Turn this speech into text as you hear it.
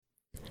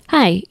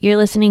Hi, you're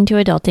listening to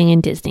Adulting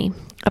in Disney,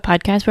 a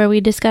podcast where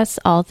we discuss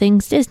all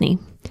things Disney.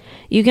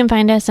 You can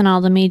find us on all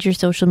the major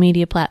social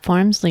media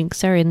platforms.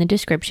 Links are in the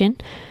description.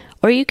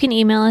 Or you can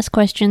email us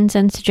questions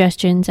and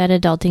suggestions at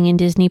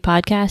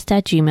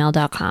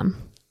adultingindisneypodcast@gmail.com.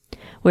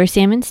 We're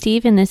Sam and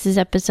Steve, and this is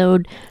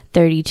episode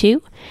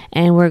 32,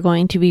 and we're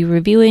going to be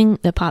reviewing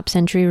the Pop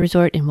Century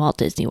Resort in Walt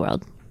Disney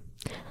World.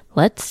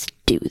 Let's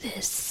do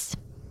this.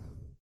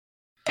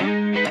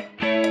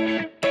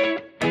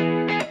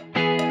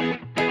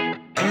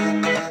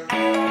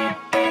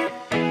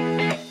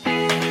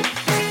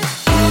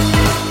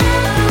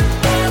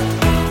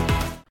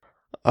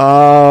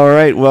 All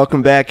right,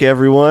 welcome back,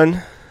 everyone.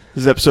 This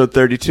is episode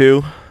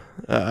 32.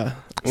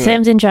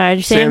 Sam's in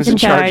charge. Sam's in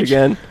charge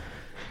again.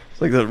 It's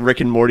like the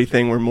Rick and Morty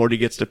thing where Morty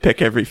gets to pick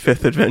every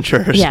fifth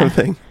adventure or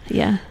something.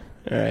 Yeah.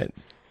 All right.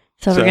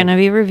 So we're going to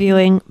be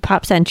reviewing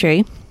Pop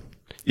Century.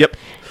 Yep.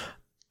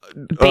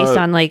 Based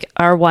on like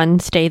our one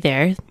stay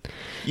there.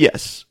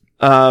 Yes.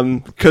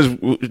 Because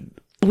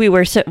we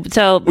were so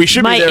we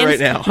should be there right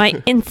now. My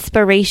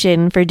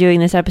inspiration for doing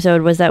this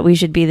episode was that we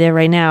should be there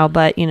right now,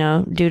 but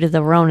due to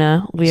the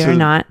Rona, we are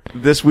not.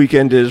 This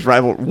weekend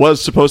was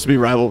supposed to be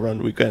Rival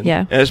Run weekend.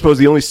 Yeah. And I suppose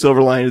the only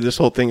silver lining to this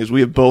whole thing is we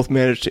have both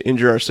managed to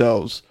injure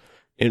ourselves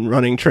in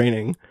running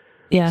training.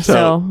 Yeah,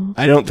 so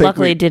I don't think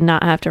luckily did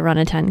not have to run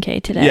a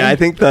 10K today. Yeah, I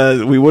think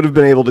we would have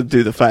been able to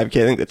do the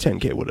 5K. I think the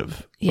 10K would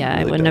have. Yeah,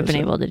 I wouldn't have been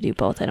able to do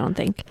both, I don't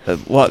think.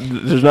 Well,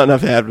 there's not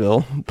enough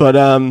Advil, but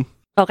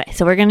Okay,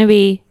 so we're going to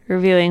be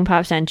reviewing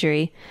Pop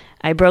Century.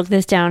 I broke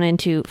this down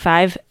into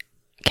 5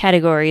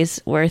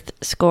 categories worth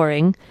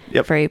scoring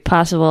for a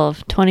possible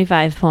of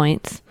 25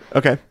 points.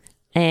 Okay.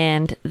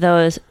 And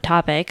those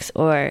topics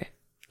or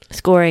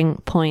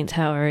scoring points,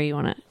 however you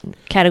want to,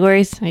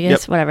 categories, I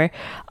guess, whatever,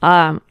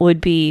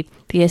 would be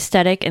the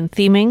aesthetic and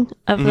theming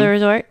of the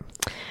resort,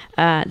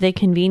 the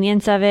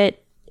convenience of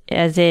it,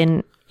 as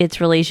in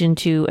its relation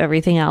to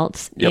everything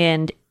else,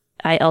 and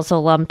I also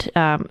lumped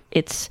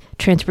its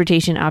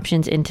transportation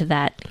options into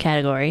that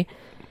category.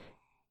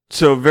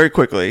 So very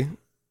quickly,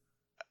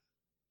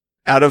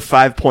 out of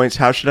 5 points,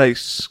 how should I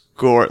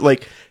score?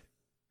 Like,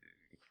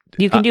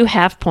 you can do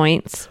half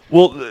points.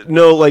 Well,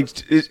 no,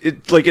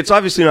 it's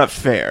obviously not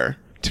fair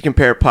to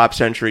compare Pop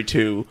Century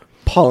to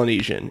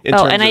Polynesian.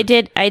 I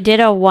did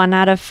a 1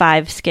 out of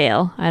 5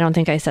 scale. I don't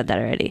think I said that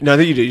already. No, I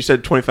think you did. You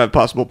said 25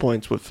 possible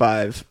points with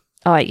 5.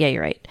 Oh, yeah,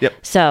 you're right. Yep.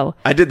 So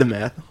I did the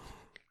math.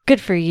 Good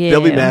for you.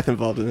 There'll be math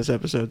involved in this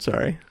episode.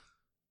 Sorry.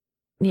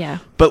 Yeah.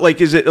 But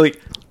is it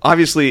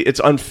obviously it's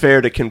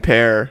unfair to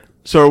compare?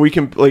 So are we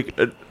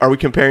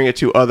comparing it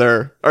to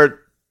other?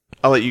 Or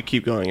I'll let you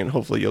keep going, and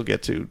hopefully you'll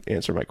get to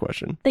answer my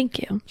question. Thank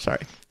you.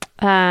 Sorry.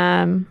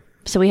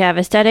 So we have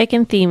aesthetic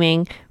and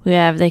theming. We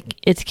have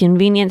its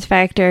convenience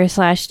factor /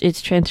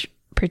 its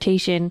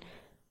transportation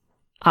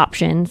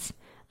options.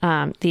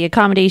 The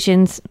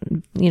accommodations.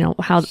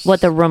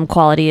 What the room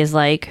quality is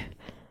like.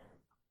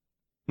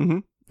 Mm-hmm.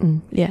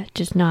 Yeah,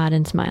 just nod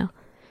and smile.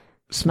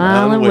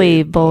 Smile and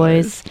wave,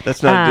 boys.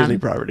 That's not a Disney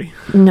property.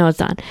 No, it's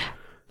not.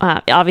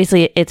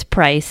 Obviously, it's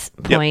price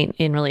point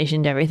in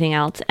relation to everything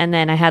else. And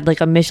then I had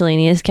a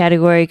miscellaneous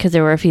category because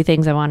there were a few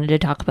things I wanted to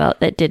talk about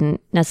that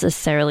didn't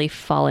necessarily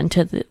fall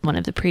into one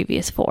of the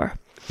previous 4.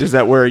 Is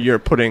that where you're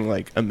putting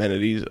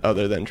amenities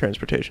other than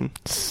transportation?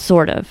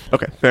 Sort of.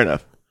 Okay, fair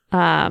enough.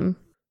 Do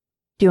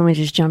you want me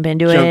to just jump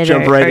into it?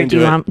 Jump right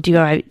into it. Do you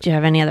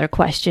have any other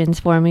questions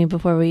for me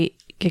before we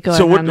get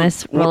going on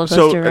this roller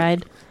coaster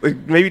ride?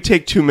 Maybe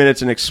take 2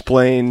 minutes and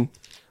explain,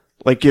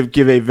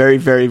 give a very,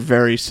 very,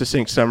 very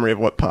succinct summary of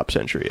what Pop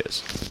Century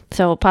is.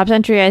 So Pop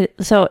Century,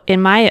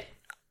 in my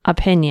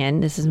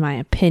opinion, this is my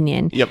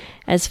opinion. Yep.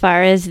 As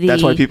far as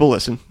that's why people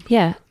listen.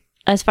 Yeah.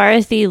 As far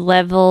as the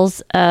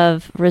levels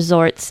of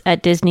resorts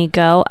at Disney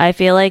go, I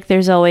feel like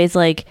there's always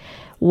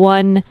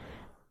one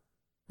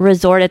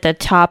resort at the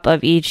top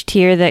of each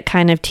tier that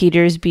kind of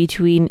teeters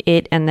between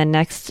it and the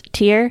next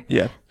tier.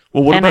 Yeah.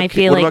 Well, what about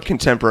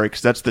contemporary?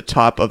 Because that's the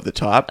top of the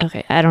top.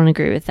 Okay, I don't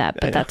agree with that,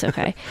 but that's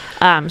okay.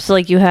 So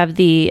you have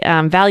the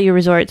value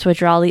resorts,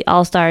 which are all the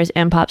All-Stars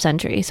and Pop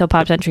Century. So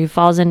Pop Century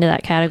falls into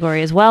that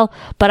category as well,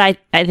 but I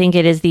think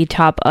it is the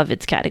top of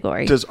its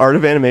category. Does Art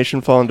of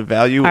Animation fall into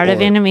value? Art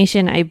of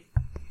Animation,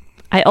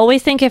 I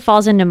always think it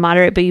falls into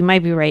moderate, but you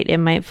might be right. It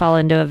might fall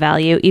into a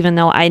value, even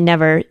though I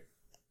never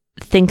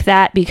think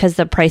that because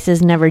the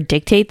prices never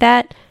dictate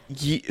that.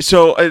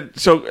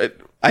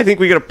 I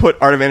think we got to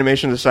put Art of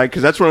Animation aside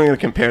because that's what I'm going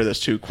to compare this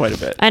to quite a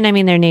bit. And I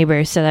mean, they're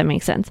neighbors, so that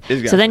makes sense.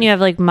 Exactly. So then you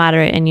have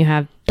moderate and you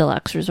have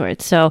deluxe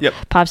resorts. So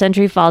Pop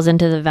Century falls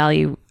into the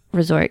value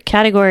resort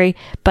category,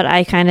 but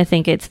I kind of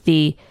think it's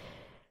the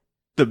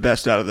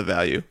best out of the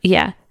value.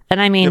 Yeah. And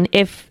I mean,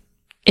 if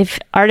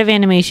Art of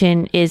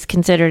Animation is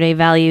considered a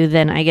value,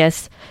 then I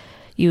guess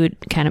you would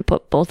kind of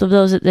put both of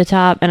those at the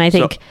top. And I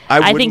think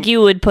I think you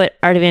would put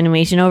Art of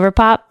Animation over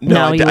Pop.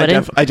 No, you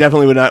wouldn't. I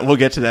definitely would not. We'll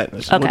get to that.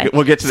 Okay.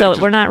 We'll get to that.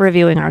 So we're not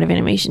reviewing Art of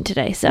Animation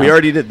today. So we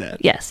already did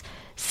that. Yes.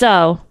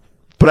 So.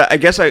 But I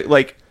guess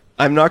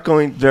I'm not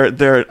going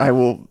there. I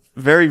will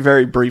very,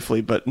 very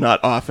briefly, but not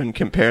often,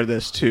 compare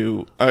this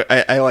to.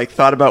 I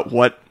thought about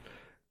what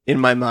in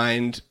my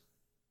mind,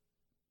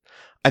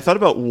 I thought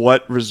about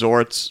what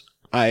resorts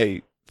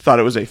I thought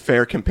it was a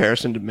fair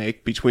comparison to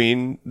make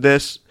between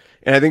this.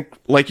 And I think,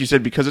 like you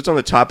said, because it's on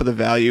the top of the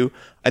value,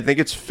 I think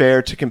it's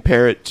fair to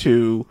compare it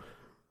to,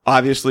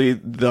 obviously,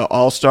 the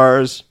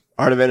All-Stars,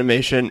 Art of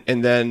Animation,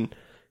 and then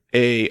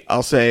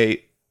I'll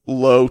say,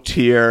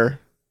 low-tier,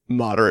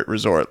 moderate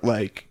resort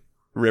like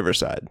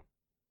Riverside.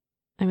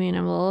 I mean,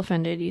 I'm a little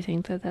offended. You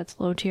think that that's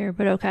low tier,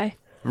 but okay.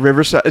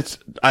 Riverside,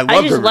 I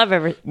love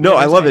Riverside. No,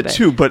 I love it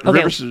too, but okay,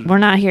 Riverside... We're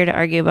not here to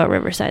argue about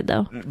Riverside,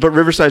 though. But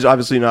Riverside's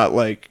obviously not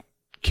like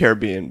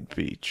Caribbean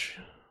Beach.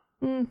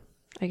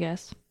 I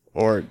guess.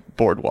 Or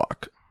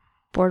Boardwalk.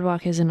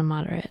 Boardwalk isn't a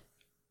moderate.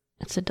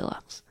 It's a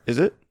deluxe. Is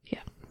it?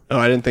 Yeah. Oh,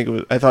 I didn't think it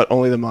was... I thought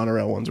only the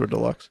monorail ones were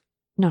deluxe.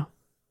 No.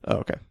 Oh,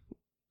 okay.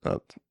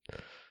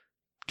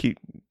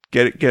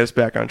 Get us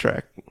back on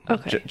track.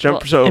 Okay.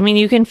 Jump. Well, So I mean,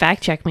 you can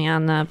fact check me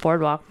on the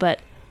Boardwalk, but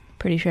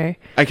pretty sure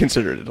I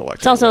consider it a deluxe.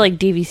 it's also like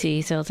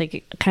DVC, so it's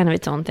like kind of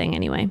its own thing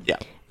anyway. Yeah.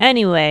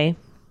 Anyway.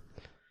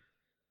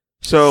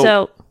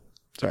 So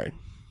sorry.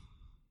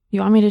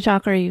 You want me to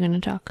talk, or are you going to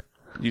talk?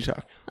 You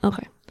talk.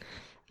 Okay.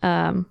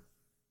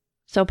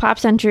 So Pop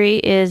Century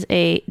is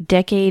a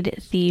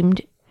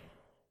decade-themed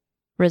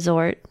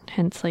resort,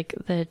 hence like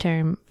the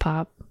term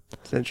pop.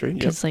 Century,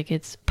 because like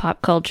it's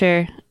pop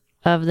culture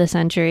of the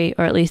century,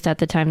 or at least at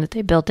the time that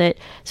they built it.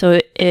 So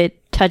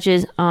it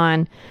touches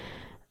on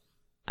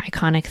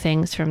iconic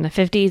things from the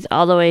 50s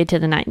all the way to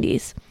the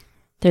 90s.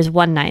 There's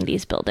one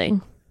 90s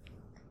building.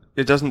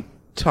 It doesn't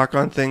talk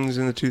on things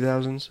in the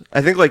 2000s.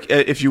 I think like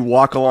if you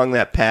walk along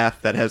that path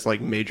that has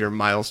like major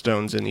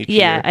milestones in each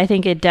year. I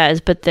think it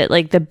does, but that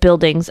like the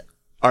buildings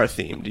are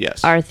themed,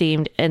 yes. Are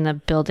themed, and the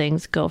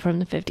buildings go from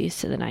the 50s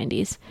to the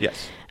 90s.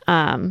 Yes.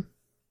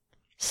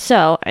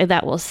 So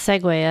that will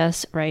segue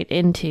us right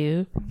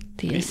into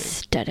the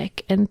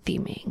aesthetic and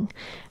theming.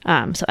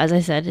 So as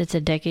I said, it's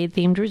a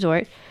decade-themed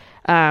resort.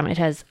 It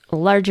has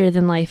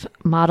larger-than-life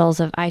models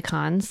of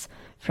icons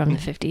from the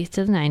 50s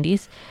to the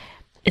 90s.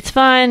 It's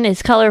fun.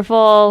 It's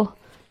colorful.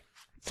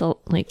 It's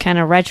like kind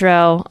of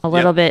retro, a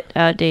little bit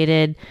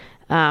outdated,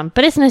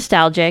 but it's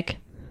nostalgic.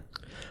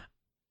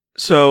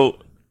 So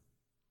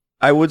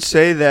I would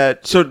say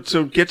that. So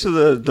get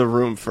to the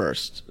room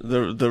first.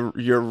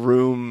 Your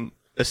room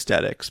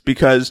aesthetics,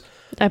 because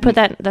I put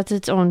that's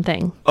its own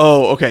thing.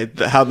 Oh, okay.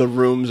 How the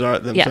rooms are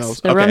themselves.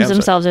 Yes, the rooms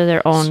themselves are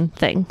their own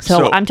thing.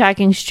 So I'm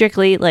talking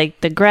strictly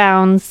like the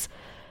grounds.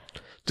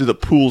 Do the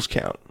pools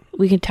count?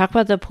 We can talk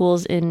about the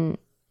pools in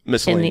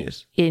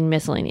miscellaneous. In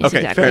miscellaneous. Okay,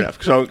 exactly. fair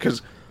enough. So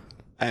because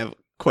I have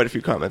quite a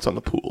few comments on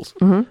the pools,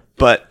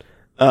 but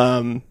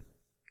I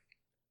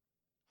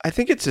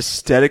think it's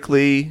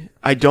aesthetically.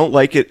 I don't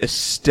like it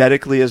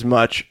aesthetically as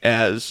much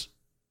as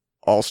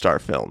All-Star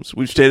Films.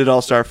 We've stated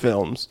All-Star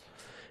Films,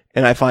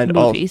 and I find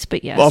movies,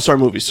 but yes, All-Star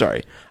movies.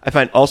 Sorry, I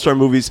find All-Star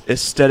movies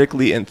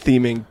aesthetically and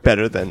theming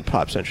better than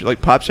Pop Century.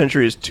 Like Pop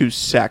Century is too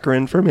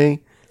saccharine for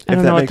me. I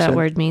don't know what that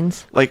word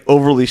means. Like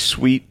overly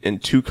sweet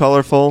and too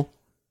colorful.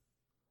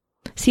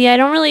 See, I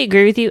don't really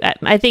agree with you.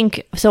 I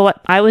think so.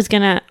 What I was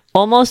gonna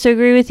almost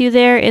agree with you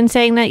there in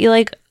saying that you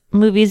like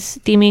movies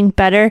theming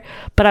better,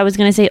 but I was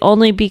gonna say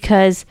only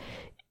because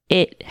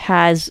it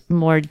has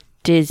more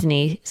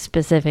Disney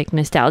specific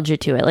nostalgia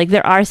to it. Like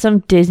there are some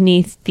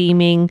Disney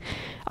theming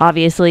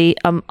obviously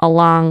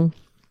along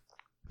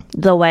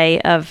the way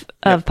of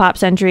Pop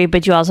Century,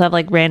 but you also have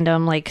like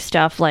random like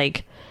stuff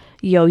like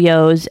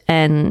yo-yos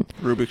and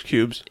Rubik's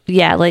cubes.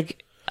 Yeah,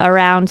 like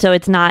around, so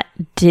it's not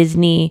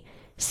Disney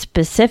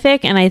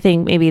specific, and I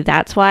think maybe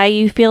that's why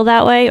you feel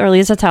that way, or at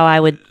least that's how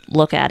I would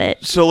look at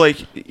it. So like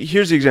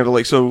here's the example,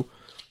 like so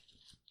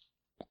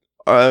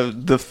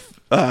the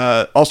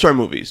All-Star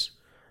movies.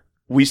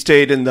 We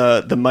stayed in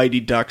the Mighty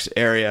Ducks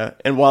area,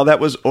 and while that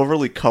was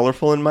overly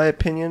colorful in my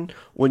opinion,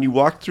 when you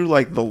walk through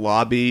like the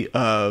lobby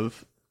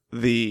of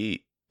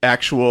the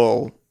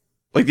actual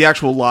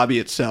lobby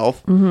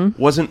itself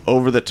wasn't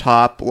over the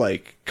top,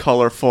 like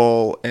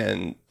colorful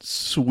and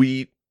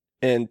sweet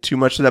and too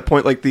much to that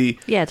point. Like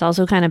it's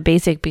also kind of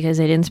basic because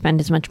they didn't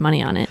spend as much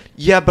money on it.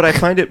 Yeah, but I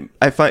find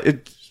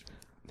it.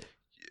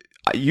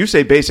 You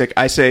say basic,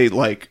 I say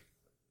like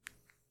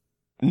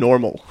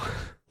normal.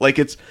 Like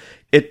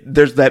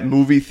there's that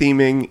movie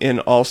theming in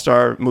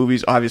All-Star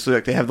movies. Obviously,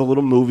 like they have the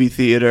little movie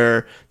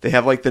theater. They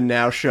have like the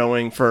now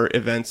showing for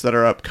events that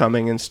are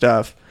upcoming and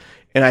stuff.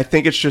 And I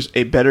think it's just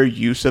a better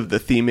use of the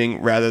theming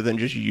rather than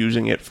just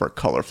using it for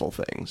colorful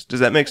things. Does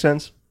that make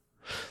sense?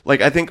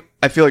 Like I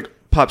feel like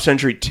Pop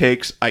Century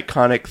takes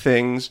iconic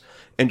things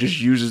and just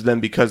uses them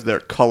because they're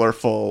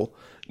colorful,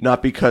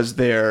 not because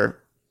they're,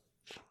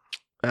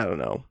 I don't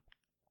know.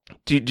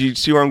 Do you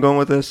see where I'm going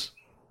with this?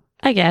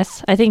 I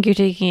guess. I think you're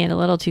taking it a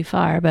little too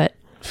far, but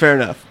fair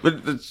enough.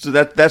 But so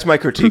that's my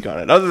critique on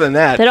it. Other than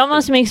that, that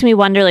almost makes me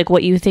wonder like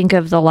what you think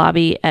of the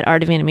lobby at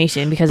Art of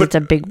Animation, because it's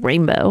a big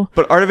rainbow.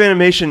 But Art of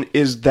Animation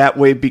is that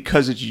way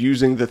because it's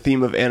using the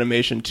theme of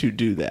animation to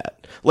do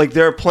that. Like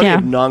there are plenty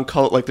of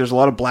non-color, like there's a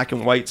lot of black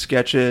and white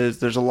sketches.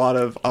 There's a lot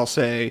of, I'll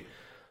say,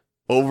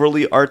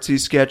 overly artsy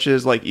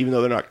sketches, like even though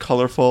they're not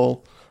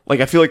colorful. Like,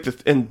 I feel like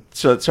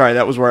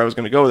that was where I was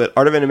going to go with it.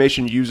 Art of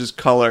Animation uses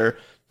color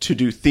to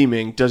do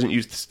theming, doesn't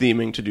use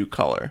theming to do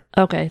color.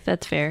 Okay,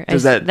 that's fair.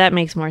 That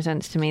makes more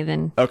sense to me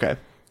than... Okay.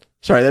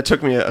 Sorry, that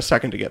took me a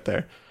second to get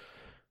there.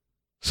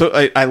 So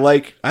I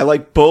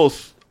like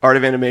both Art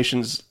of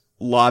Animation's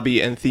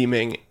lobby and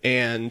theming,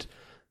 and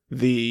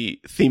the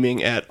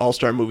theming at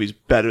All-Star Movies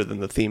better than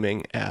the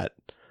theming at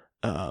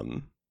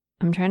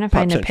I'm trying to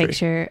find a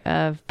picture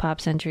of Pop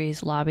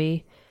Century's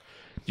lobby.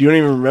 You don't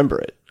even remember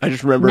it. I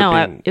just remember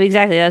it being...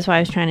 exactly. That's why I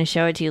was trying to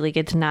show it to you. Like,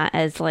 it's not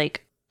as,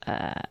 like,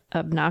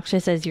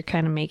 obnoxious as you're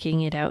kind of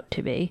making it out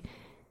to be.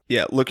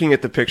 Yeah, looking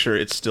at the picture,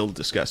 it's still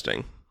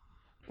disgusting.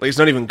 Like, it's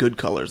not even good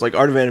colors. Like,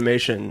 Art of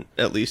Animation,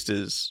 at least,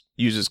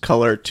 uses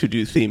color to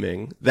do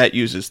theming. That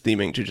uses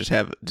theming to just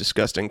have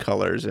disgusting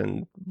colors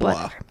and blah.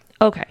 Whatever.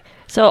 Okay.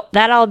 So,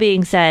 that all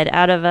being said,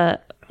 out of a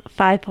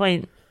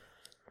 5-point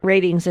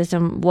rating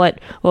system, what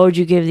would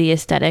you give the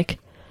aesthetic?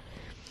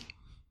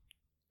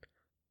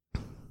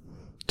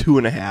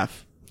 2.5.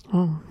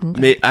 Oh,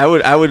 okay.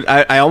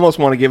 I almost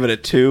want to give it a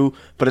 2,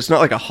 but it's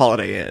not like a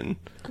Holiday Inn.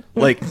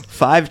 Like,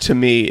 5 to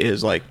me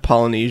is like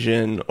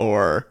Polynesian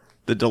or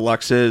the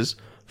deluxes.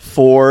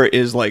 4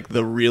 is like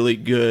the really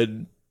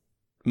good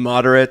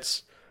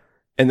moderates.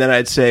 And then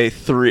I'd say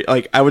 3,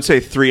 like, I would say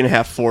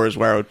 3.5, 4 is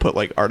where I would put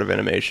like Art of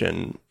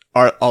Animation.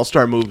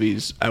 All-Star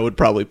Movies, I would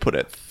probably put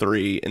at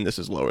 3, and this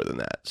is lower than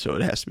that. So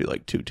it has to be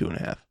like 2,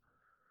 2.5. Well,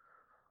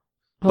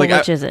 like,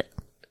 which is it?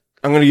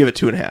 I'm going to give it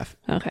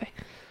 2.5. Okay.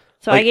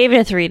 So I gave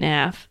it a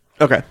 3.5.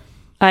 Okay.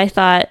 I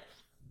thought,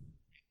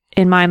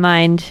 in my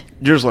mind,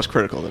 you're just less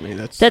critical than me.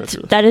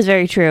 That is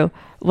very true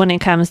when it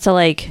comes to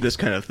like this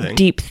kind of thing,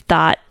 deep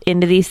thought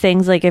into these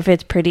things. Like if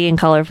it's pretty and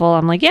colorful,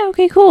 I'm like, yeah,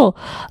 okay, cool.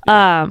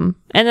 And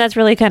that's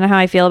really kind of how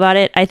I feel about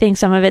it. I think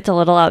some of it's a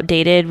little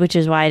outdated, which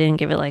is why I didn't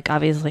give it like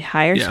obviously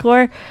higher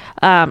score.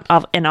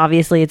 And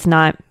obviously it's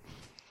not.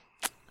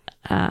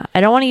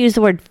 I don't want to use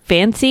the word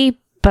fancy,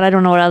 but I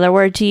don't know what other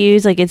word to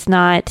use. Like it's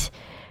not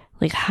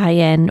like high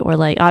end or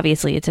like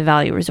obviously it's a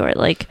value resort.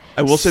 Like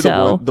I will say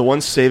the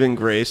one saving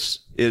grace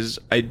is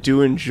I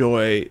do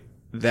enjoy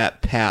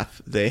that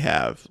path they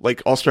have.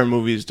 Like All-Star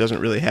Movies doesn't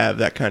really have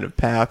that kind of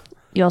path.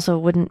 You also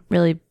wouldn't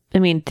really. I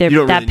mean,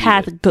 that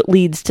path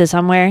leads to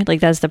somewhere.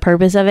 Like that's the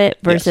purpose of it.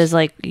 Versus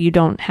like you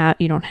don't have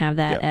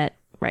that at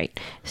right.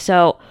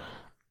 So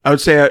I would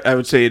say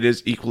it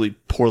is equally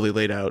poorly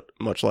laid out,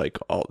 much like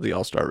all the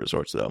All-Star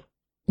resorts, though.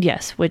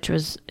 Yes, which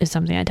is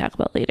something I talk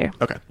about later.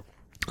 Okay.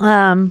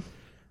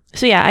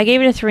 So yeah, I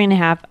gave it a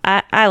 3.5.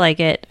 I like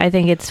it. I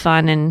think it's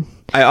fun and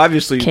I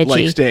obviously kitschy.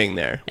 Like staying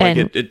there. Like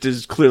it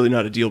is clearly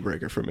not a deal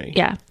breaker for me.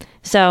 Yeah.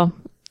 So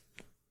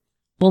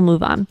we'll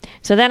move on.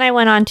 So then I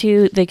went on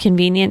to the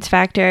convenience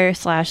factor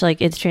 /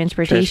 like its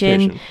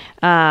transportation.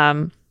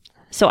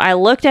 So I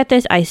looked at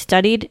this. I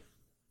studied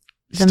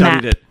the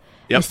map. Yep.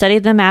 I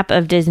studied the map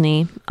of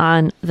Disney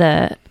on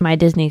my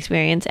Disney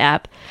Experience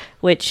app,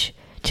 which,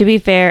 to be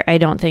fair, I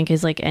don't think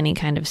is like any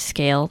kind of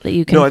scale that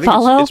you can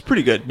follow. No, I think it's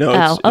pretty good.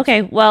 No,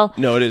 okay. Well,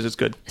 no, it is. It's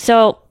good.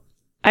 So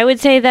I would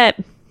say that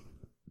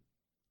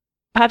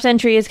Pop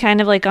Century is kind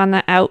of like on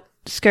the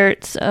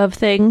outskirts of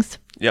things.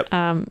 Yep.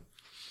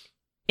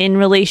 In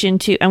relation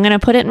to, I'm going to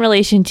put it in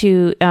relation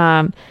to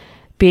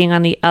being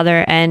on the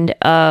other end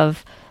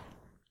of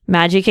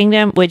Magic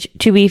Kingdom, which,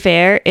 to be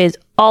fair, is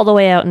all the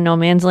way out in no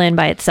man's land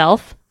by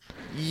itself.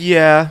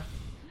 Yeah.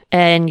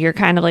 And you're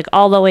kind of like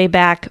all the way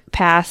back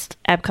past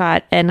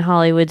Epcot and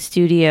Hollywood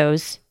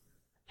Studios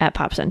at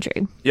Pop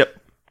Century. Yep.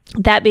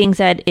 That being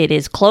said, it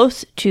is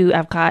close to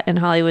Epcot and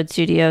Hollywood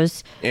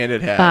Studios. And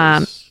it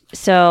has.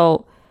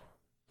 So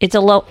it's a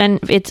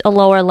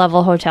lower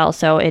level hotel,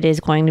 so it is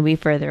going to be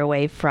further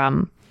away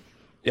from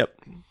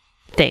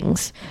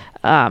things.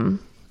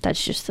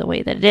 That's just the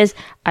way that it is.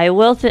 I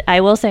will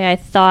say I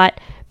thought,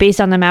 based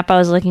on the map I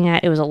was looking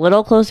at, it was a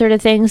little closer to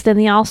things than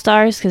the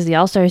All-Stars, because the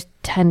All-Stars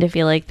tend to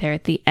feel like they're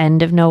at the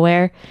end of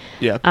nowhere.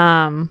 Yeah.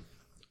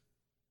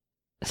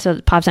 So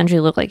the Pop Century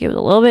looked like it was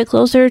a little bit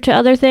closer to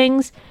other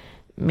things.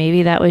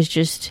 Maybe that was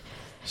just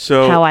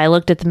how I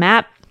looked at the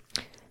map.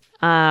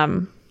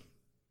 And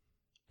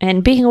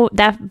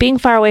being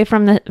far away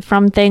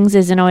from things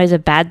isn't always a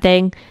bad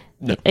thing.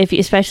 No.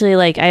 Especially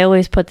like I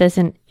always put this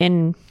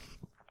in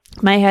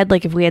my head,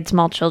 like if we had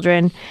small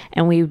children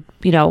and we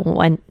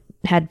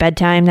had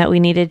bedtime that we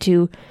needed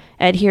to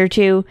adhere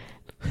to,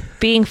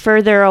 being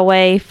further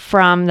away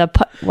from I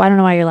don't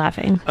know why you're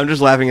laughing. I'm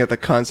just laughing at the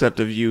concept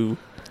of you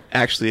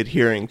actually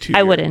adhering to.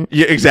 I wouldn't.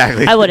 Yeah,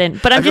 exactly. I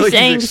wouldn't, but I'm just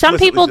saying some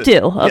people do.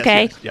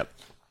 Okay. Yes, yep.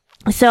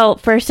 So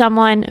for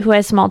someone who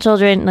has small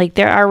children, like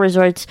there are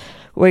resorts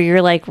where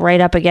you're like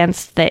right up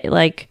against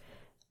like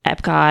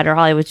Epcot or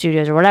Hollywood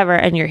Studios or whatever,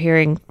 and you're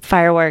hearing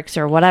fireworks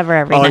or whatever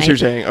every night. Oh, I see what you're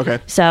saying. Okay.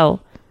 So,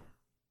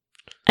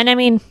 and I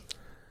mean,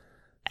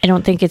 I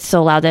don't think it's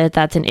so loud that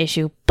that's an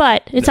issue,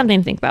 but it's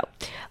something to think about.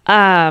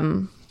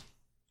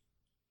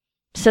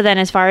 So then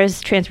as far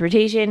as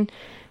transportation,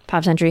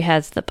 Pop Century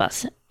has the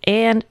bus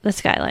and the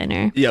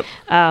Skyliner. Yep.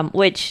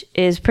 Which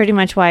is pretty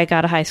much why I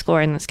got a high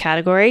score in this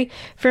category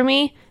for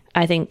me.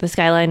 I think the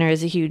Skyliner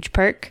is a huge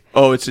perk.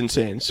 Oh, it's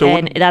insane. So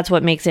and that's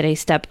what makes it a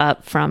step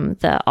up from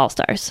the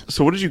All-Stars.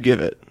 So what did you give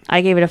it?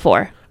 I gave it a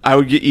 4. I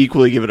would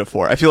equally give it a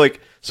 4. I feel like,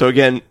 so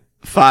again,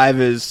 5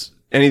 is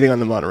anything on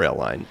the monorail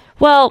line.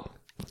 Well,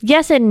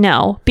 yes and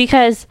no,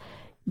 because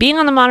being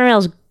on the monorail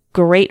is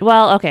great.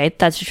 Well, okay,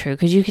 that's true,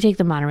 because you could take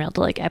the monorail to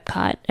like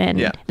Epcot,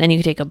 and then you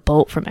could take a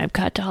boat from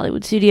Epcot to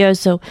Hollywood Studios.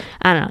 So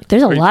I don't know.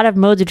 There's a lot of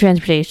modes of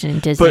transportation in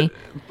Disney.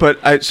 But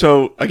I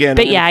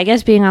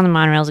guess being on the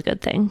monorail is a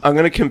good thing. I'm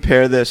going to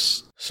compare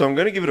this. So I'm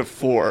going to give it a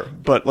 4,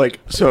 but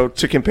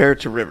to compare it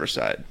to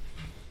Riverside.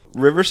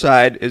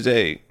 Riverside is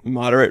a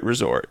moderate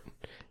resort.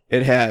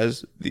 It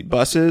has the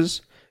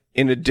buses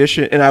in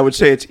addition, and I would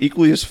say it's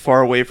equally as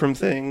far away from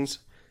things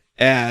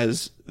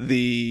as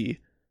the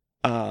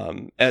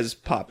as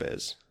Pop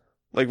is.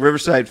 Like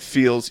Riverside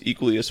feels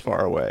equally as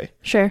far away.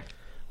 Sure.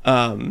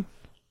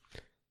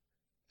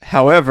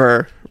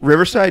 However,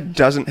 Riverside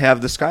doesn't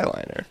have the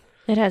Skyliner.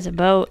 It has a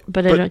boat,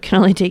 but it can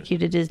only take you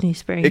to Disney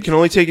Springs. It can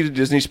only take you to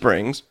Disney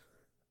Springs.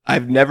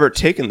 I've never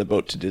taken the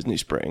boat to Disney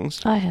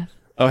Springs. I have.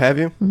 Oh, have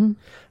you? Mm-hmm.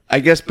 I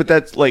guess, but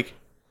that's like,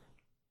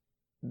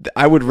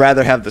 I would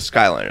rather have the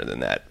Skyliner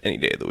than that any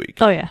day of the week.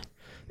 Oh, yeah.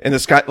 And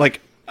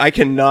I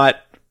cannot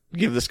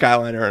give the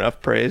Skyliner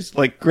enough praise.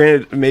 Like,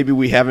 granted, maybe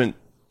we haven't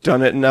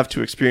done it enough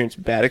to experience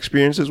bad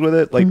experiences with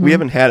it. Like, we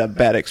haven't had a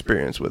bad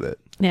experience with it.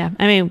 Yeah.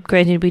 I mean,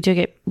 granted,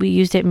 we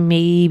used it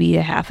maybe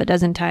a half a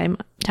dozen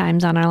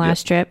times on our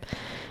last trip.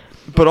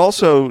 But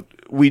also,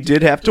 we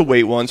did have to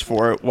wait once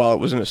for it while it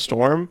was in a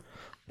storm.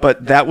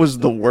 But that was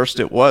the worst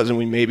it was, and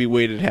we maybe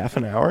waited half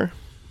an hour.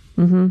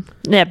 Mm-hmm.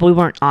 Yeah, but we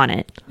weren't on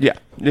it. Yeah.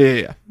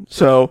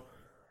 So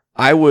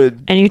I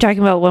would. And you're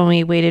talking about when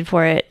we waited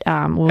for it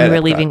when we were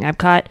Epcot. Leaving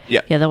Epcot?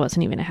 Yeah. Yeah, that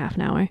wasn't even a half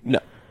an hour. No.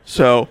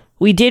 So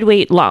we did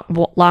wait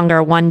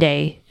longer one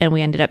day, and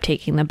we ended up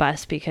taking the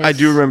bus because I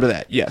do remember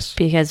that. Yes.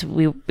 Because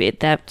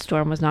that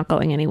storm was not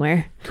going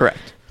anywhere.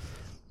 Correct.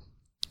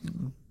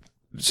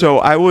 So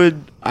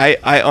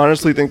I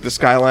honestly think the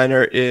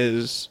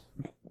Skyliner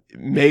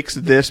makes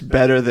this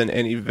better than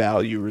any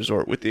value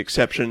resort, with the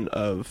exception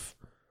of.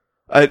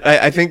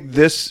 I think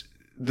the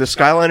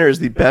Skyliner is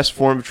the best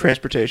form of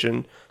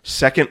transportation,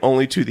 second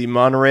only to the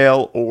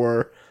monorail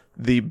or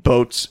the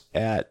boats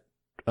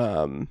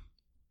in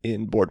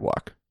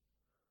Boardwalk.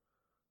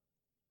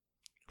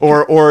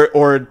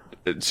 Or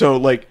so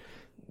like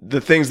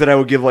the things that I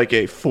would give like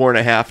a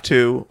 4.5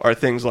 to are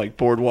things like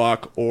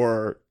Boardwalk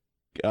or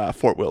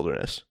Fort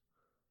Wilderness,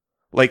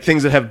 like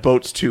things that have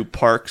boats to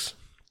parks.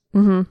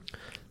 Mm-hmm.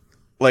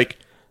 Like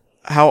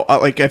how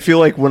I feel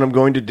like when I'm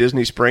going to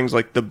Disney Springs,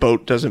 like the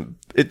boat doesn't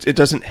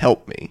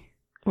help me.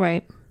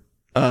 Right.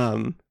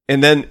 And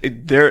then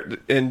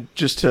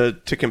just to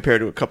compare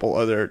to a couple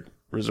other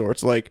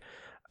resorts, like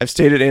I've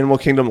stayed at Animal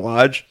Kingdom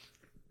Lodge.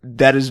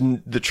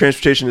 The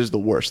transportation is the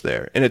worst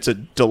there, and it's a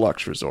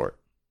deluxe resort.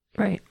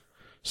 Right.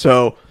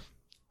 So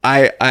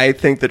I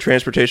think the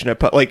transportation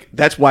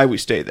that's why we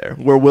stay there.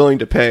 We're willing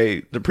to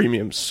pay the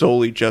premium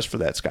solely just for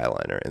that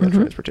Skyliner and the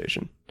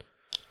transportation.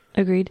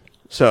 Agreed.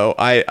 So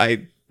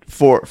I'm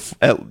going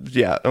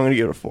to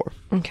give it a 4.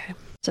 Okay.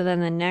 So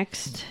then the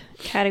next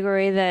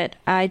category that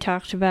I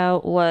talked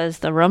about was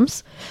the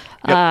rooms.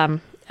 Yep.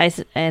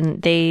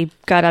 And they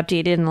got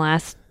updated in the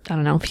last, I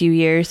don't know, few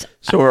years.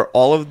 So are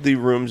all of the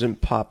rooms in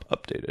Pop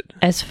updated?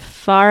 As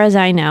far as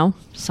I know,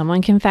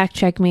 someone can fact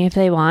check me if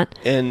they want.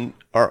 And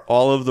are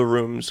all of the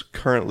rooms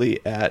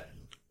currently at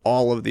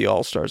all of the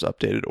All-Stars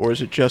updated, or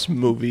is it just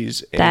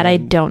movies? That I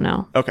don't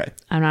know. Okay.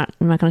 I'm not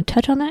going to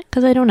touch on that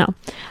because I don't know.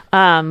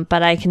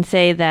 But I can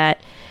say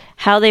that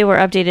how they were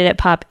updated at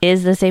Pop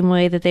is the same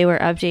way that they were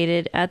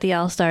updated at the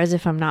All-Stars,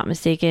 if I'm not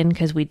mistaken,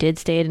 because we did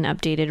stay in an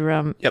updated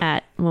room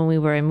when we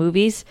were in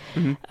movies.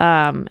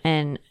 Mm-hmm.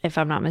 And if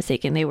I'm not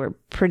mistaken, they were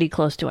pretty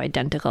close to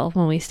identical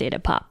when we stayed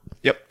at Pop.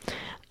 Yep.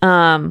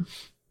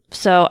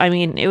 So, I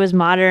mean, it was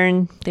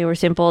modern. They were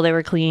simple. They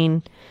were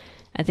clean.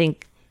 I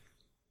think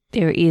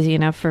they were easy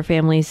enough for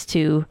families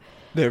to...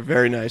 They're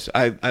very nice.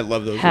 I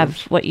love those have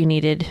rooms. what you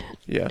needed.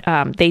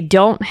 Yeah. They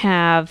don't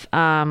have...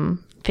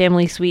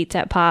 family suites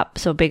at Pop,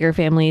 so bigger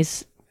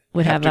families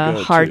would have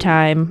a hard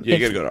time. Yeah,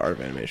 you gotta go to Art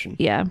of Animation.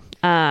 Yeah.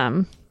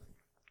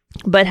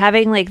 But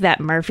having like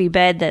that Murphy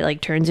bed that like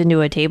turns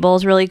into a table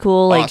is really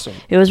cool. Like, awesome.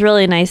 It was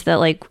really nice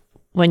that like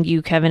when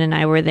Kevin and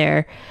I were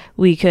there,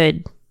 we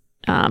could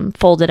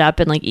fold it up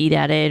and like eat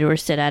at it or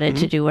sit at it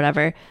to do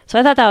whatever. So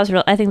I thought that was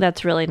I think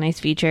that's a really nice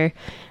feature.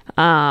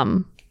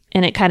 And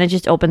it kind of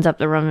just opens up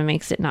the room and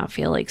makes it not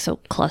feel like so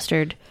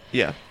clustered.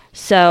 Yeah.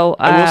 So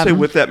I will say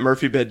with that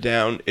Murphy bed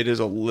down, it is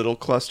a little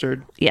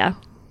clustered. Yeah,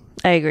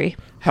 I agree.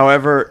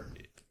 However,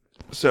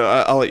 so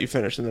I'll let you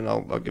finish and then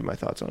I'll give my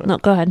thoughts on it. No,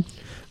 go ahead.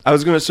 I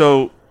was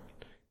so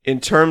in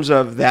terms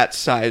of that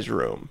size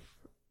room,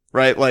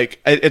 right? Like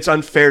it's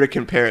unfair to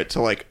compare it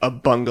to like a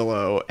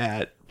bungalow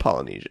at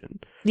Polynesian,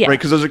 right?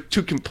 Because those are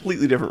two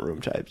completely different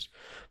room types.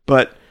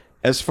 But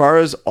as far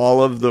as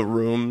all of the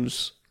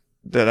rooms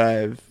that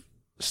I've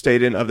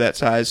stayed in of that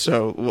size,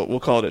 so we'll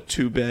call it a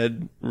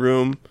 2-bed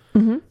room.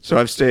 Mm-hmm. So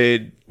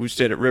we've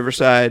stayed at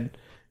Riverside,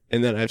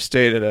 and then I've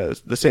stayed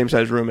at the same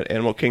size room at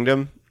Animal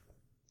Kingdom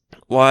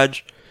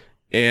Lodge,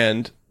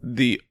 and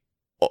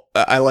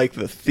I like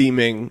the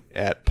theming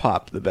at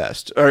Pop the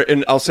best.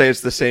 And I'll say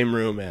it's the same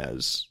room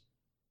as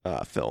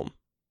film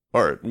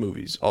or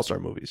movies, All-Star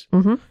Movies,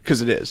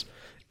 because it is,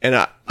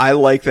 and I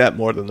like that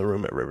more than the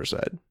room at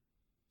Riverside.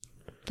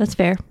 That's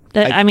fair.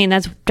 I mean,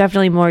 that's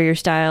definitely more your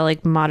style,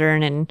 like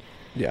modern and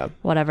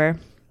whatever.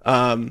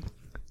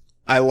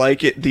 I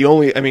like it.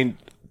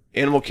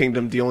 Animal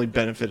Kingdom, the only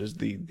benefit is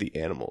the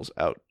animals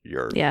out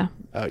your back.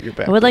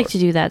 I would like to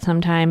do that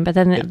sometime, but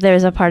then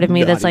there's a part of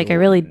me that's like, I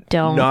really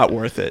don't. Not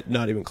worth it.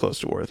 Not even close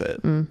to worth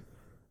it.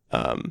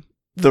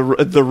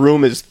 The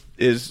room is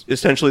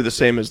essentially the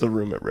same as the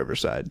room at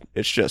Riverside.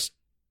 It's just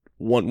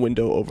one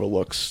window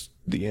overlooks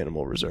the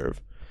animal reserve,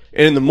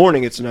 and in the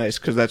morning it's nice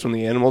because that's when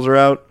the animals are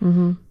out.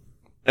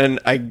 And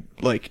I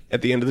like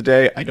at the end of the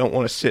day, I don't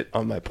want to sit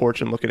on my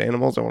porch and look at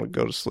animals. I want to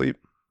go to sleep.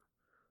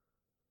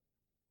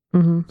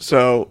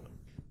 So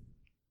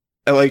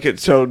I like it.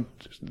 So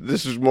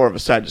this is more of a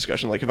side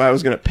discussion. Like if I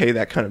was going to pay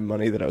that kind of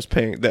money that I was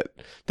paying, that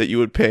you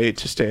would pay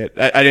to stay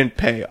at, I didn't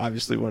pay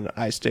obviously when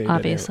I stayed.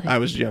 Obviously, I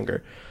was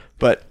younger,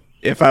 but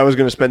if I was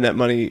going to spend that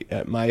money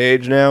at my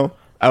age now,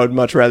 I would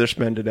much rather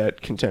spend it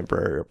at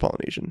Contemporary or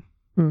Polynesian.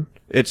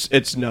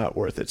 It's not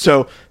worth it.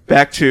 So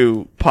back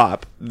to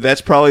Pop.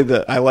 That's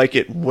probably I like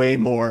it way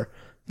more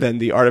than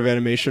the Art of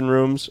Animation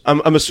rooms.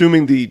 I'm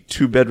assuming the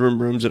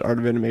 2-bedroom rooms at Art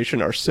of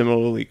Animation are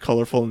similarly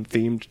colorful and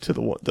themed to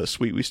the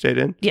suite we stayed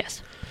in.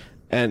 Yes.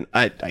 And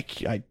I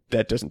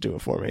that doesn't do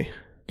it for me.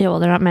 Yeah, well,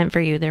 they're not meant for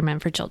you. They're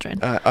meant for children.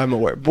 I'm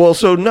aware. Well,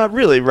 so not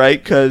really,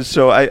 right? Because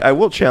I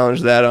will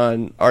challenge that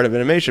on Art of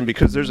Animation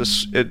because there's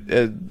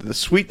the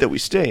suite that we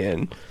stay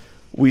in.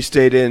 We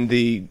stayed in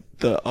the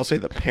I'll say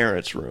the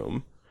parents'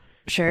 room.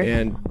 Sure.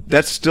 And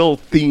that's still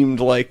themed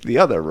like the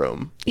other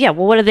room. Yeah,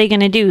 well, what are they going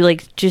to do?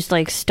 Like, just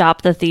like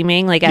stop the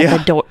theming like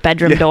at the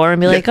bedroom door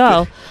and be like,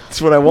 oh,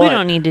 that's what I want. We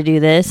don't need to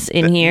do this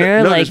in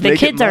here. No, like, the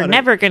kids are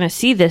never going to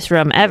see this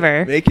room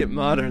ever. Make it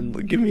modern.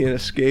 Give me an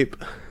escape.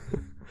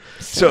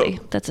 Silly.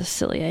 That's a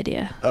silly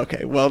idea.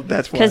 Okay, well,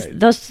 that's why. Because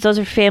those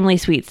are family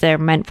suites. They're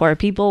meant for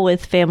people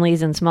with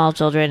families and small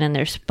children, and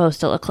they're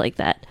supposed to look like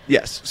that.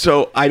 Yes,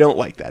 so I don't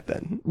like that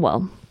then.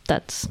 Well,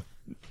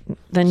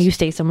 then you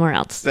stay somewhere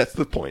else. That's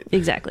the point.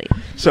 Exactly.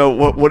 So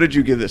what did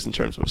you give this in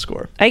terms of a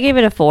score? I gave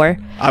it a 4.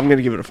 I'm going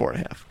to give it a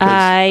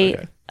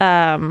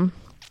 4.5.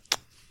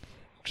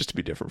 Just to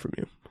be different from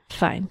you.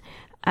 Fine.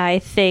 I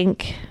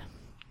think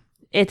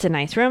it's a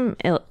nice room.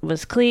 It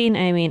was clean.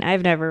 I mean,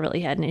 I've never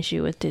really had an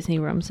issue with Disney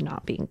rooms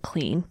not being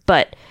clean,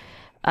 but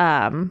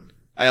I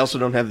also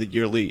don't have the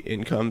yearly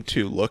income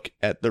to look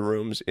at the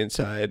rooms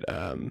inside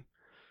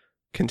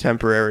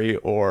Contemporary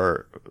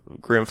or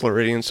Grand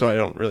Floridian, so I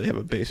don't really have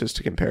a basis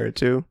to compare it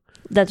to.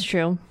 That's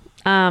true.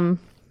 What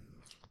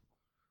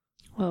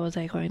was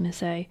I going to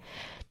say?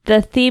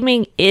 The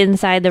theming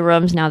inside the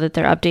rooms, now that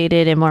they're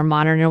updated and more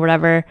modern or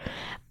whatever,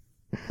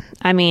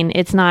 I mean,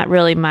 it's not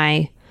really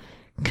my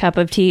cup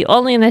of tea,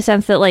 only in the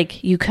sense that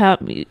like you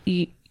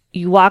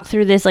walk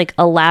through this like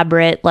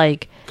elaborate,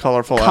 like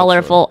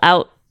colorful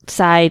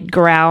outside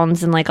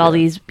grounds and like all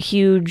these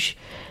huge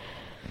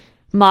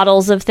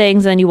models of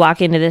things, and you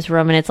walk into this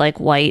room and it's like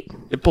white.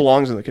 It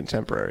belongs in the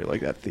Contemporary,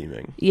 like that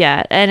theming.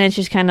 Yeah, and it's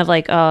just kind of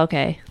like, oh,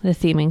 okay, the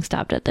theming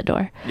stopped at the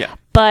door. Yeah.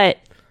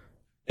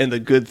 And the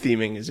good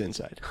theming is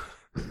inside.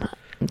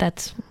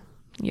 That's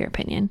your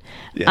opinion.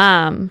 Yes.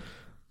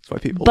 That's why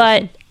people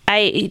But listen.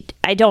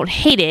 I don't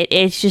hate it.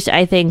 It's just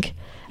I think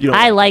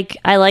I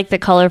like the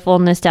colorful,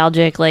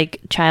 nostalgic,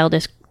 like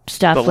childish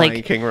stuff. The like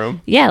Lion King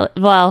room. Yeah,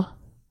 well,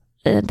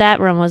 that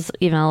room was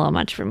even a little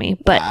much for me,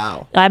 but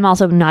wow. I'm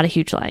also not a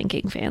huge Lion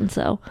King fan.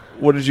 So,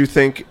 what did you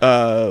think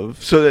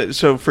of?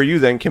 So for you,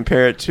 then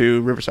compare it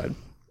to Riverside.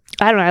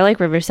 I don't know. I like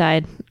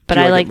Riverside, but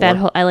I like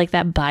that I like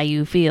that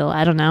bayou feel.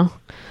 I don't know.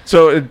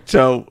 So,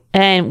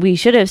 and we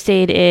should have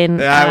stayed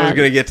in. I was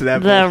going to get to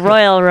that. The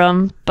Royal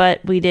Room,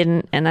 but we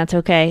didn't, and that's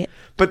okay.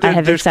 But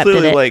there's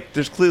clearly like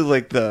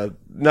the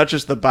not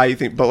just the bayou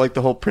thing, but like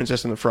the whole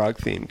Princess and the Frog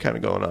theme kind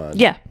of going on.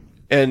 Yeah.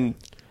 And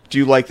do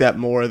you like that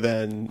more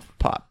than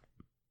Pop?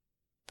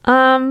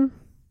 I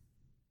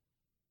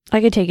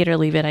could take it or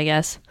leave it, I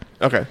guess.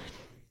 Okay.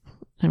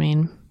 I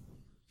mean,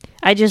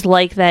 I just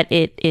like that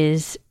it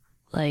is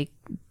like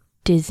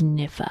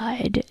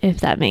Disneyfied,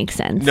 if that makes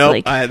sense. No,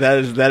 like,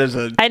 that is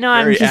a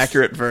very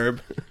accurate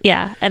verb.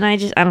 Yeah, and I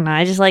don't know.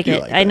 I just like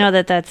it. I know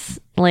that's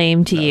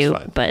lame to you,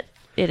 but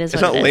it is.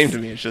 It's not lame to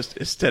me. It's just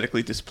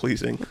aesthetically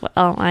displeasing.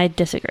 Well, I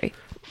disagree.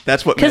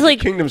 That's what Magic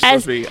Kingdom's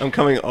supposed to be. I'm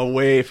coming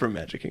away from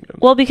Magic Kingdom.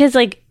 Well, because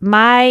like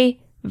my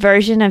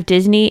version of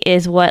Disney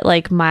is what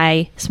like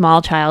my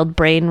small child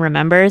brain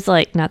remembers.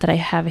 Like, not that I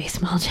have a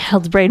small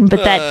child's brain,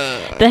 but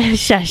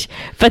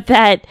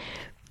that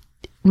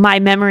my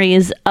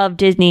memories of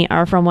Disney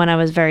are from when I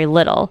was very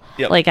little.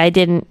 Yep. Like, I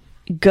didn't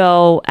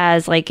go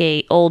as like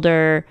a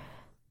older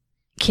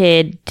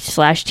kid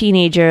 /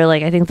 teenager.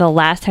 Like, I think the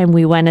last time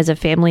we went as a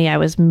family, I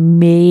was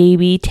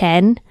maybe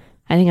 10.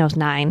 I think I was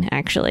 9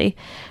 actually.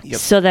 Yep.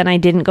 So then I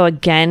didn't go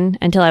again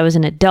until I was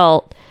an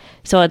adult.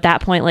 So at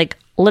that point, like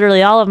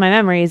literally all of my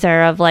memories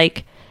are of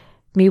like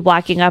me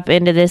walking up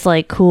into this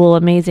like cool,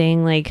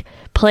 amazing like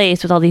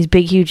place with all these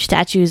big, huge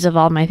statues of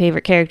all my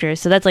favorite characters.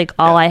 So that's like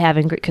all I have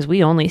in because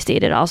we only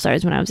stayed at All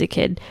Stars when I was a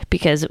kid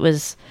because it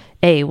was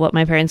A, what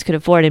my parents could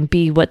afford, and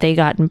B, what they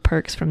got in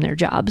perks from their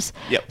jobs.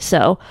 Yep.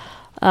 So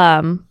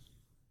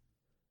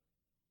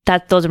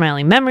those are my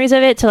only memories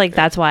of it. So like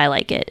that's why I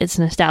like it. It's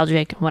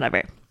nostalgic,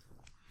 whatever.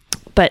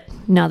 But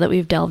now that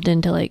we've delved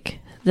into like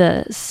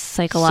the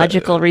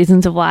psychological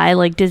reasons of why I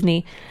like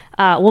Disney,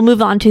 we'll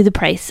move on to the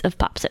price of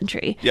Pop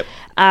Century. Yep.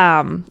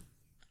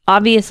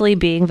 Obviously,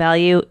 being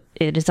value,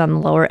 it is on the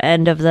lower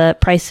end of the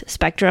price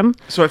spectrum.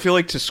 So I feel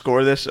like to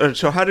score this,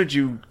 so how did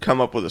you come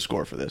up with a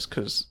score for this?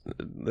 Because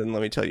then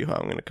let me tell you how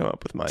I'm going to come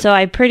up with mine. So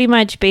I pretty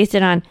much based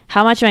it on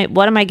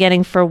what am I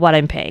getting for what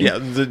I'm paying? Yeah,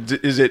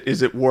 is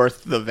it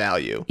worth the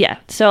value? Yeah.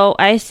 So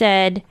I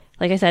said,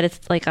 like I said, it's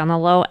like on the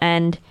low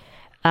end,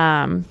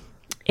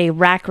 a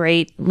rack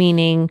rate,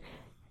 meaning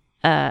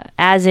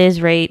as is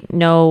rate,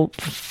 no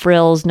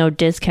frills, no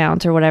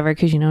discounts or whatever,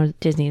 because you know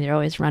Disney, they're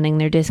always running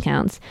their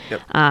discounts.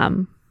 Yep.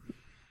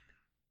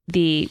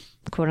 The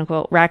quote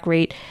unquote rack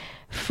rate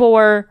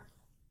for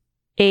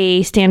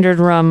a standard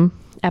room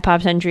at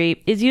Pop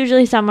Century is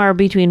usually somewhere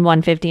between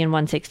 $150 and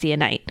 $160 a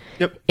night.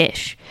 Yep.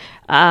 Ish.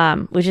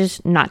 Which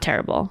is not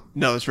terrible.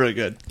 No, it's really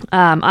good.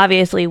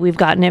 Obviously we've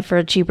gotten it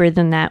for cheaper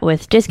than that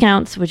with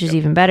discounts, which is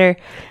even better.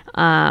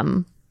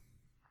 I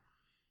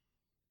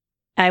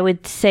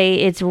would say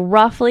it's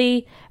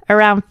roughly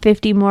around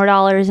 $50 more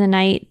a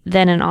night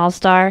than an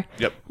All-Star.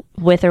 Yep.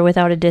 With or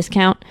without a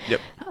discount. Yep.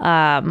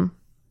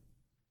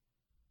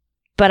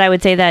 But I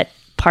would say that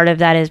part of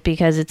that is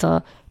because it's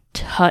a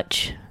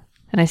touch,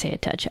 and I say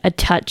a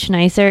touch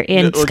nicer,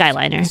 and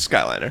Skyliner.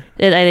 Skyliner.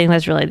 I think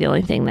that's really the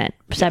only thing that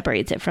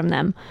separates it from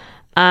them.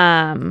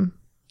 And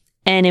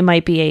it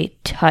might be a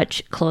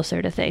touch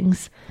closer to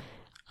things.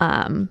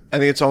 I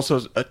think it's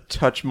also a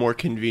touch more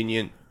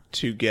convenient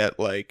to get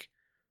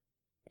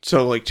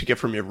to get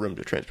from your room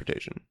to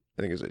transportation.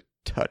 I think is a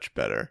touch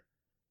better.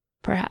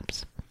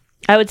 Perhaps.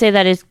 I would say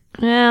that is,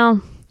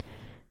 well,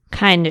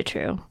 kind of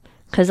true.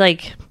 Because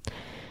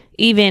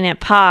even at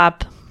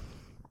Pop,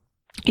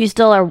 you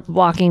still are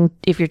walking.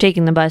 If you're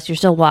taking the bus, you're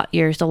still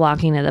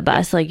walking to the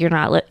bus. Like you're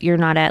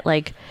not at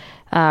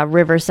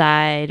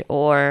Riverside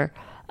or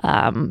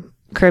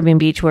Caribbean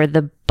Beach where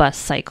the bus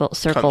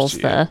circles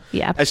the.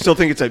 I still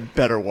think it's a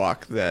better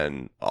walk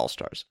than All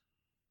Stars.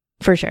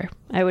 For sure,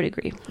 I would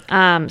agree.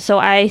 So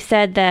I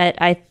said that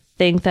I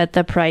think that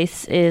the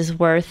price is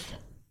worth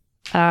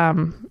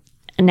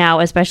now,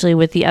 especially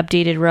with the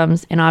updated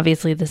rooms and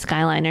obviously the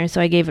Skyliner. So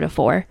I gave it a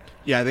 4.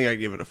 Yeah, I think I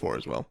gave it a 4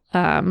 as well.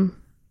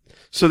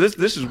 So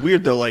this is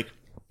weird though,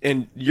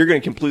 and you're going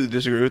to completely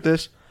disagree with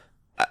this.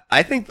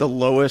 I think the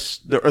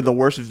lowest or the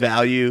worst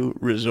value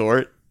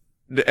resort,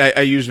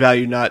 I use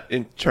value not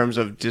in terms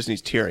of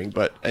Disney's tiering,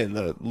 but in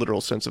the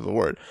literal sense of the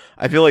word.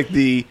 I feel like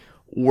the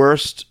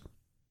worst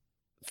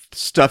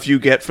stuff you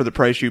get for the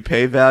price you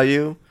pay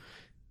value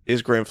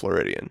is Grand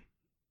Floridian.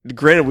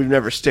 Granted, we've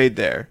never stayed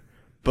there,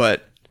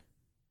 but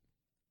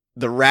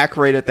the rack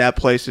rate at that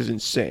place is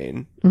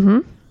insane.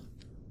 Mm-hmm.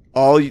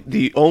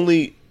 The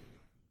only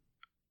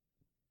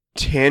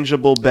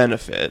tangible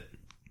benefit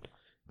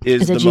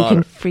is that you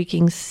can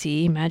freaking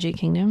see Magic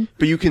Kingdom.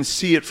 But you can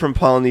see it from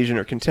Polynesian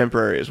or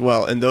Contemporary as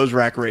well, and those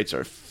rack rates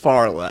are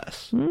far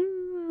less.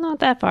 Not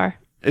that far.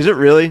 Is it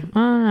really? I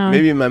don't know.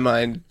 Maybe in my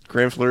mind,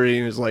 Grand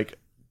Floridian is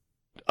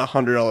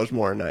 $100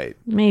 more a night.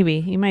 Maybe.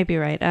 You might be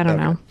right. I don't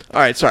know.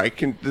 All right, sorry.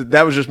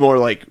 That was just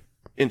more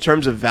in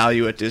terms of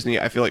value at Disney,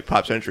 I feel like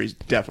Pop Century is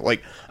definitely...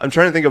 I'm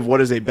trying to think of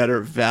what is a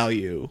better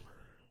value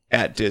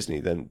at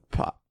Disney than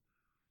Pop.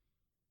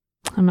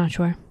 I'm not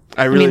sure.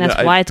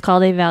 That's why it's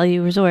called a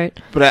value resort.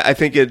 But I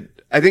think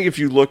if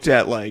you looked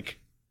at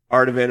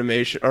Art of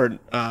Animation or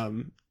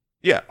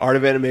Art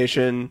of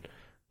Animation,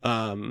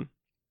 the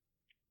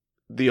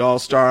All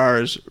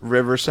Stars,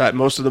 Riverside,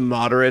 most of the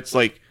moderates,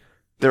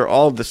 they're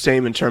all the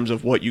same in terms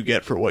of what you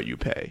get for what you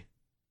pay.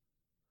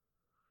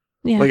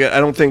 Yeah. I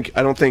don't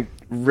think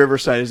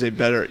Riverside is a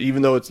better,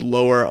 even though it's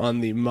lower on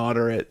the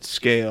moderate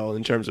scale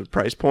in terms of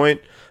price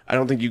point. I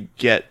don't think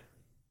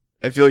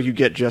I feel like you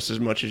get just as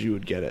much as you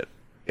would get at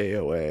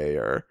AOA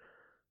or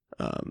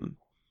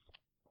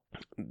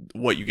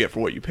what you get for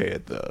what you pay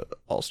at the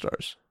All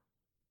Stars.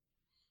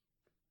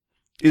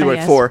 Either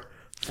way, 4.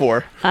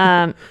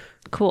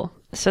 Cool.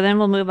 So then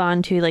we'll move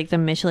on to the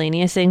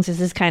miscellaneous things.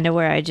 This is kind of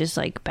where I just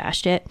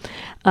bashed it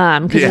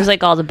because there's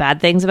all the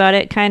bad things about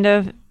it, kind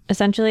of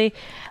essentially.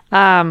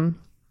 So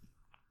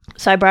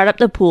I brought up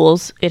the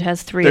pools. It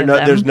has 3 of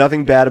them. There's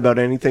nothing bad about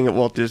anything at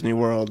Walt Disney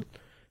World.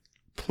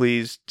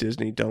 Please,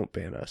 Disney, don't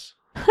ban us.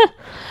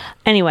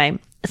 Anyway,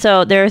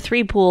 so there are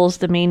 3 pools.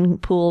 The main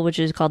pool, which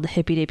is called the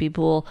Hippy Dippy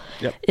Pool,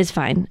 is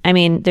fine. I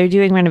mean, they're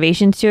doing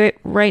renovations to it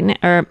right now.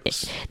 Or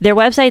their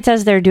website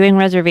says they're doing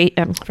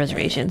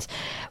renovations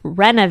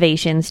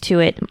to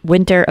it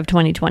winter of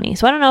 2020.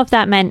 So I don't know if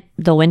that meant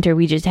the winter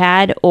we just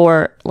had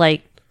or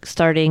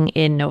starting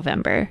in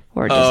November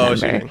or Oh,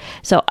 December. okay.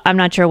 So I'm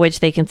not sure which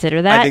they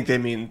consider that. I think they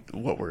mean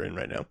what we're in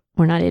right now.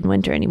 We're not in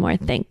winter anymore,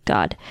 thank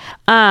God.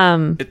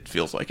 It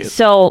feels like it.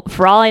 So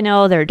for all I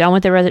know, they're done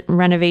with the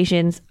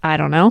renovations. I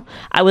don't know.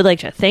 I would like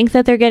to think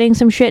that they're getting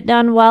some shit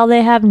done while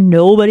they have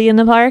nobody in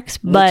the parks,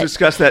 We'll but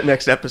discuss that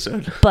next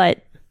episode.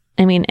 but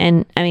I mean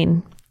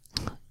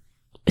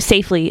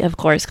safely, of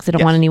course, because I don't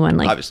Yes, want anyone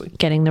like obviously.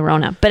 getting the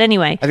Rona. But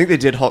anyway, I think they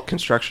did halt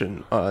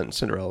construction on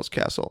Cinderella's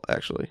castle,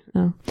 actually.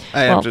 oh,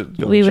 I well, have to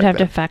go we would check have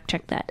to that. fact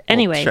check that.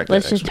 Anyway, check that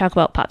let's next just week. talk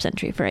about Pop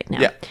Century for right now.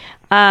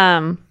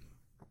 Yeah.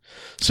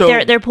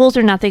 So Their pools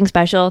are nothing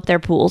special. They're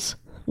pools.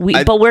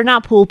 But we're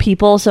not pool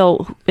people,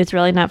 so it's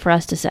really not for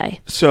us to say.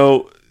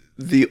 So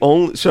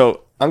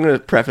I'm going to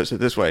preface it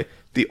this way: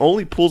 the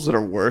only pools that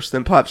are worse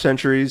than Pop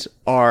Centuries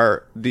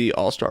are the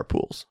All-Star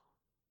pools.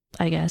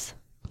 I guess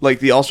Like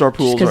the All-Star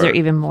pools because are they're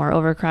even more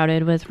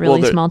overcrowded with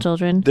really they're- small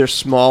children. they're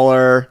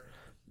smaller.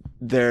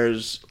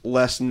 There's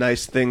less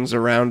nice things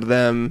around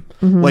them.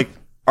 Like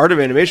Art of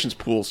Animation's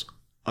pool's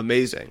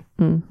amazing.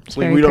 It's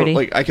Like very we don't pretty.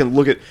 like I can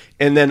look at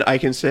and then I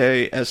can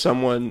say as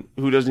someone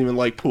who doesn't even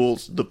like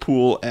pools, the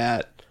pool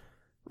at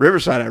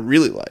Riverside I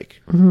really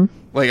like.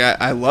 Like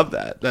I love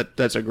that.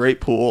 That's a great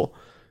pool.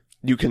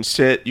 You can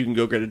sit, you can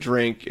go get a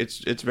drink.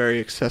 It's very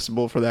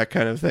accessible for that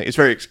kind of thing. It's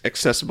very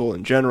accessible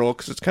in general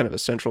because it's kind of a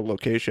central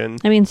location.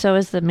 I mean, so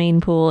is the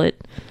main pool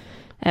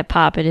at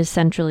Pop. It is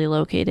centrally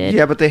located.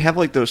 Yeah, but they have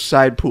like those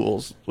side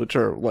pools which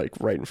are like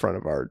right in front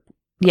of our.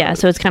 Yeah,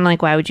 so it's kind of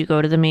like, why would you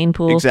go to the main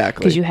pool?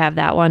 Exactly. Because you have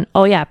that one.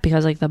 Oh, yeah,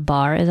 because like the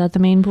bar is at the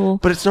main pool.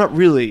 But it's not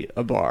really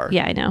a bar.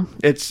 Yeah, I know.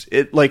 It's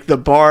like the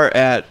bar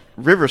at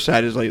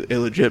Riverside is like a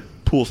legit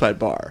poolside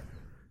bar.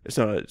 It's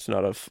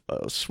not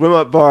a swim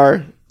up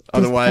bar.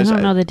 Otherwise, I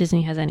don't know that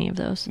Disney has any of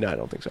those. No, I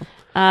don't think so.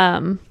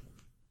 Um,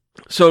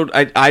 So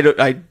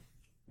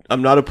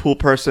I'm not a pool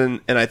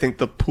person, and I think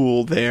the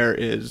pool there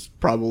is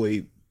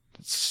probably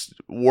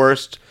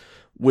worst.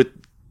 With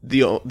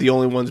the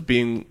only ones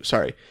being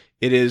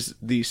it is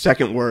the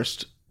second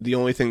worst. The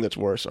only thing that's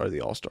worse are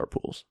the All-Star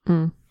pools.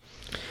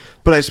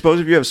 But I suppose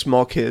if you have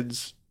small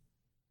kids,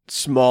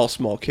 small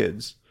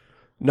kids,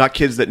 not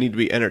kids that need to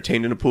be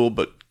entertained in a pool,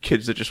 but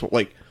kids that just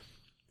want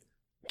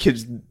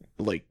kids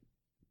like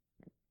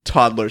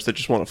toddlers that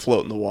just want to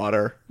float in the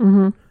water.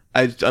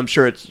 I'm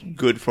sure it's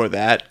good for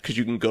that because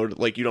you can go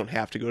to you don't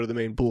have to go to the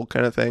main pool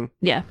kind of thing.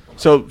 yeah.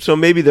 So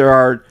maybe there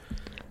are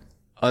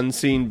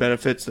unseen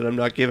benefits that I'm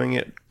not giving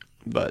it,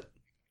 but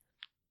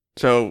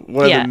so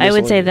what? Yeah, I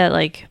would say that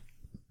like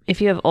if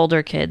you have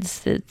older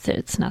kids,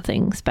 it's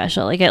nothing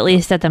special. Like at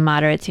least at the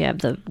moderates, you have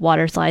the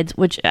water slides,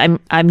 which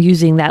I'm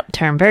using that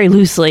term very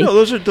loosely. No,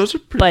 those are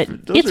pretty.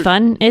 But it's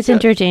fun. It's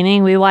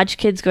entertaining. We watched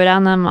kids go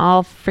down them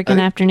all freaking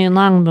afternoon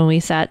long when we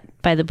sat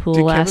by the pool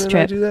Did last Kevin and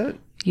I trip. do that?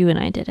 You and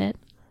I did it.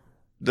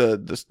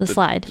 The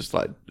slide. The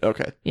slide.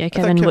 Okay. Yeah,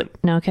 Kevin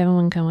Kevin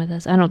wouldn't come with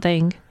us. I don't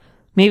think.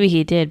 Maybe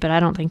he did, but I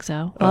don't think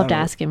so. I'll have to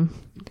ask him.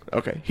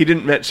 Okay. He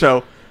didn't.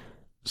 So,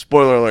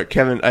 spoiler alert,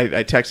 Kevin.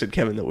 I texted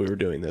Kevin that we were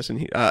doing this, and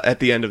he at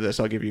the end of this,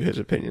 I'll give you his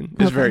opinion.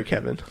 It's very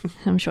Kevin.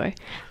 I'm sure.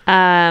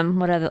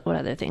 What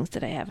other things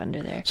did I have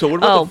under there? So what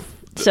about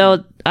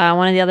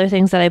one of the other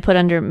things that I put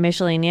under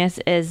miscellaneous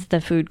is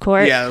the food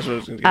court. Yeah, that's what I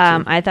was going to get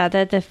to. I thought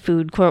that the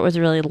food court was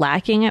really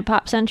lacking at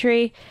Pop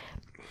Century.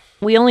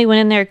 We only went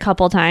in there a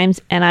couple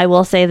times, and I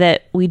will say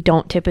that we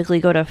don't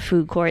typically go to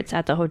food courts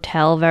at the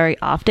hotel very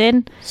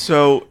often.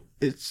 So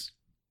it's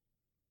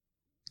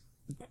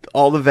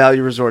all the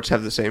value resorts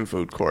have the same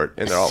food court,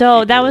 and they're all So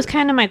that equally- was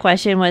kind of my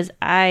question. Was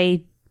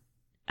I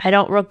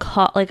don't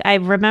recall. Like I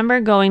remember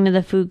going to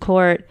the food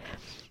court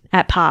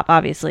at Pop,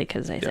 obviously,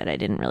 because I said I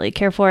didn't really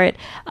care for it.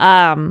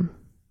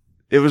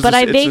 It was, But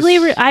I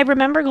vaguely I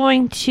remember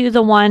going to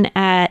the one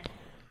at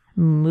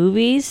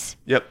Movies,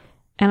 Yep.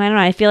 and I don't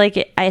know. I feel like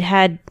it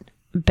had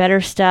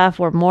better stuff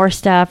or more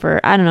stuff,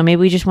 or I don't know. Maybe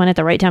we just went at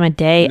the right time of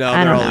day. No,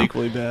 I they're don't all know.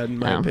 equally bad in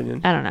my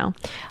opinion. I don't know.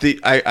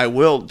 I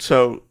will.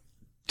 So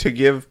to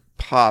give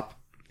Pop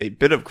a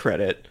bit of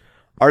credit,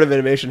 Art of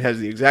Animation has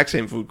the exact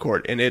same food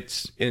court, and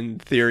it's in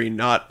theory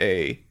not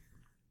a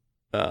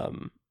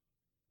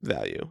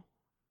value.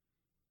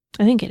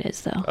 I think it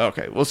is though.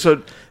 Okay, well,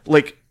 so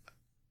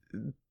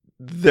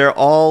they're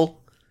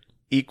all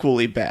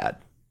equally bad.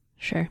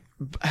 Sure.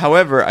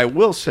 However, I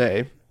will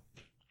say,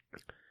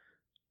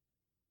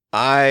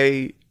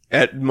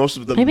 at most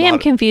of the Maybe I'm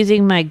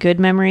confusing my good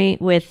memory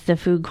with the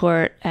food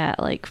court at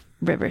like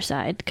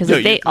Riverside because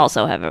No, they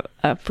also have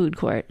a food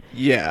court.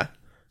 Yeah.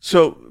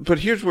 So, but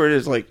here's where it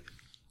is, like,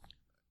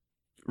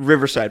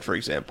 Riverside, for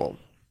example.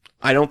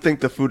 I don't think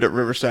the food at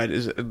Riverside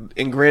is,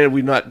 and granted,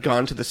 we've not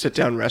gone to the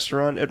sit-down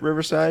restaurant at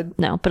Riverside.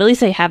 No, but at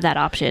least they have that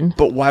option.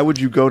 But why would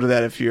you go to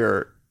that if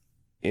you're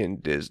in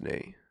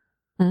Disney?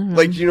 I don't know.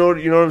 Like, you know what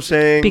I'm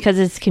saying? Because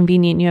it's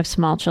convenient. You have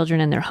small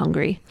children and they're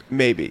hungry.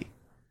 Maybe.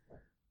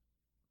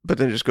 But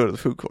then just go to the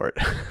food court.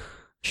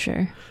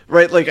 Sure.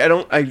 Right? Like,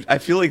 I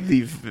feel like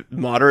the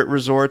moderate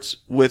resorts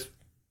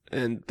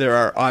and there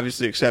are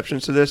obviously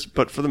exceptions to this,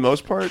 but for the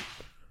most part,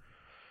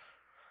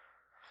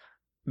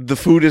 the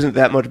food isn't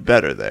that much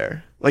better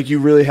there. Like, you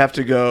really have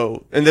to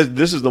go, and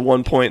this is the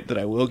one point that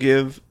I will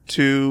give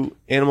to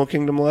Animal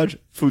Kingdom Lodge.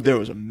 Food there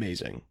was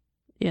amazing.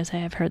 Yes, I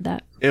have heard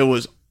that. It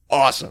was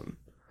awesome.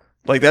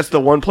 Like, that's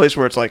the one place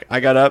where it's like, I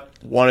got up,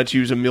 wanted to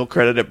use a meal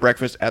credit at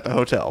breakfast at the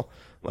hotel.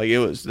 Like, it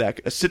was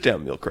a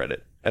sit-down meal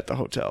credit at the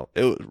hotel.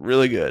 It was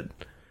really good.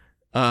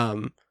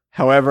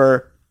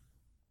 However,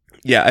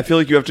 yeah, I feel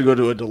like you have to go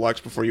to a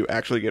deluxe before you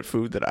actually get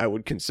food that I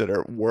would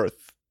consider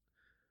worth,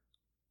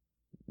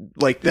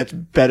 like, that's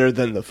better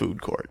than the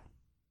food court.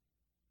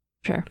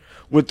 Sure.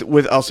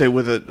 With I'll say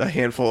with a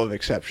handful of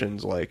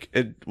exceptions, like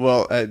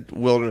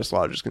Wilderness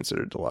Lodge is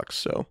considered deluxe.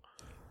 So,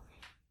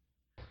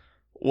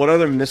 what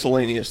other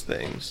miscellaneous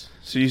things?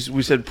 So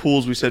we said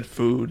pools, we said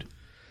food.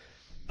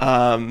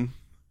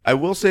 I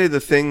will say the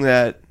thing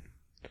that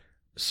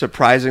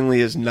surprisingly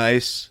is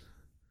nice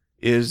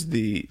is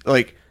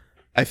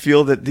I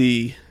feel that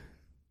the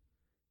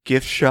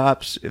gift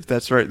shops, if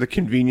that's right, the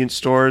convenience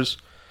stores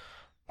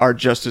are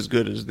just as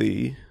good as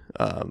the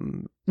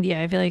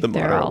yeah, I feel like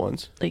they're all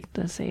ones. Like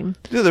the same.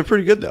 Yeah, they're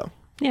pretty good though.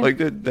 Yeah. Like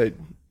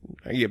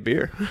I get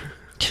beer.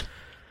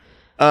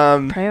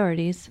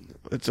 Priorities.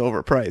 It's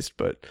overpriced,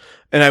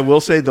 and I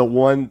will say the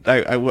one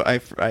I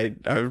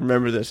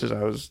remember this as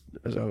I was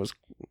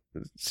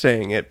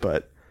saying it,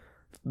 but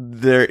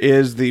there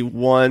is the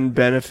one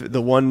benefit,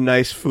 the one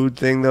nice food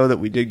thing though that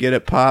we did get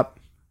at Pop,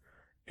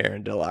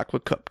 Arendelle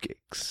Aqua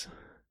cupcakes.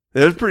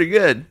 It was pretty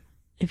good.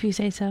 If you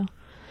say so.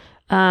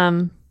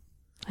 I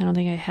don't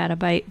think I had a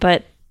bite,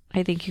 but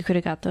I think you could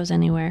have got those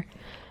anywhere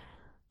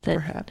that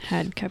Perhaps.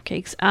 had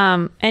cupcakes.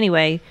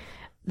 Anyway,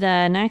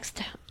 the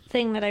next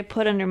thing that I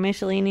put under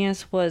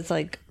miscellaneous was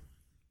like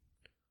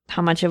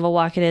how much of a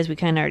walk it is. We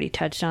kind of already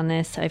touched on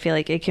this. I feel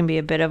like it can be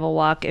a bit of a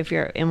walk if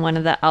you're in one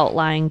of the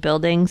outlying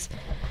buildings,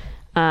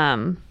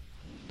 to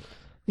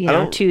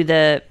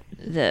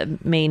the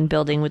main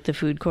building with the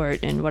food court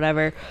and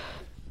whatever.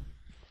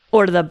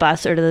 Or to the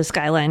bus or to the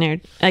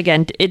Skyliner.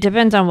 Again, it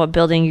depends on what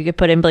building you could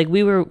put in. But like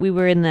we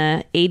were in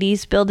the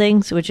 80s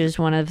buildings, which is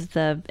one of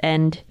the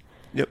end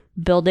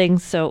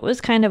buildings. So it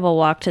was kind of a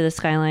walk to the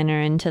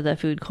Skyliner and to the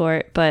food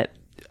court. But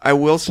I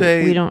will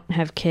say we don't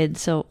have kids,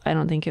 so I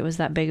don't think it was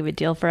that big of a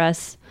deal for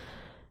us.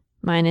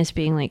 Minus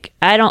being like,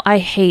 I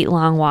hate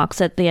long walks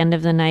at the end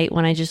of the night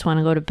when I just want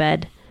to go to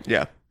bed.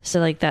 Yeah.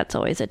 So like that's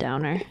always a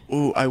downer.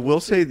 Ooh, I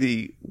will say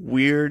the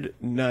weird,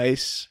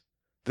 nice.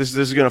 This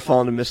is going to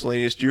fall into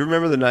miscellaneous. Do you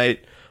remember the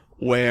night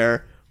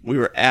where we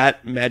were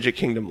at Magic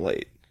Kingdom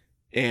late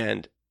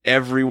and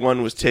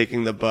everyone was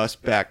taking the bus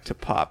back to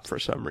Pop for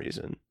some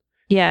reason?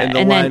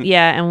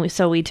 Yeah,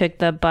 so we took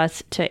the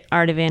bus to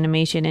Art of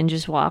Animation and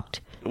just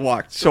walked.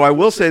 So I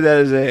will say that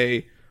is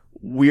a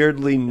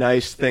weirdly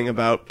nice thing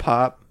about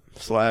Pop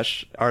 /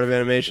 Art of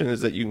Animation is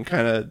that you can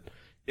kind of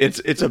it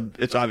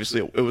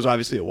was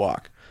obviously a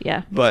walk.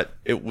 Yeah. But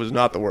it was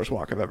not the worst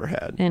walk I've ever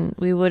had. And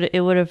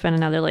it would have been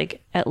another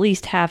like at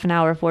least half an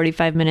hour,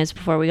 45 minutes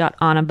before we got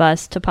on a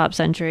bus to Pop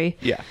Century.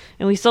 Yeah.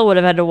 And we still would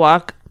have had to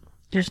walk,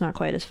 just not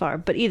quite as far.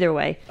 But either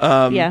way.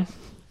 Yeah.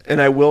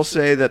 And I will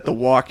say that the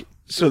walk,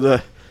 so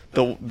the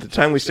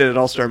time we stayed at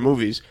All Star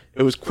Movies,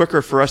 it was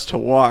quicker for us to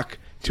walk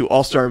to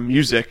All Star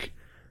Music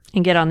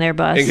and get on their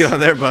bus.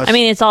 I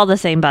mean, it's all the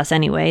same bus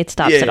anyway. It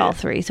stops at all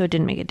three, so it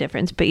didn't make a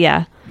difference. But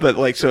yeah. But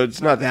like, so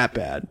it's not that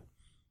bad.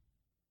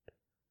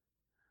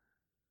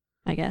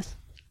 I guess.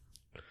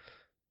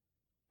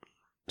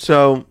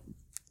 So,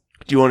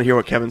 do you want to hear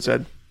what Kevin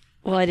said?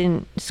 Well, I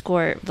didn't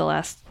score the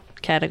last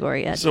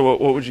category yet. So what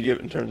would you give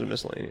in terms of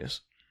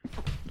miscellaneous?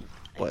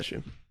 Bless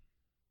you.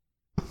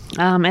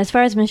 As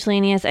far as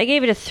miscellaneous, I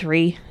gave it a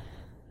 3.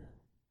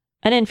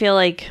 I didn't feel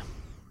like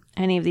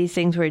any of these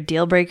things were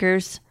deal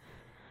breakers.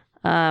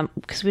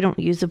 Because we don't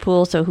use the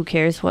pool, so who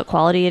cares what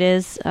quality it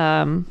is.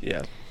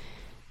 Yeah.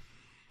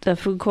 The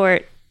food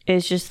court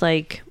is just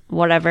like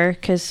whatever,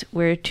 because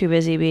we're too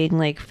busy being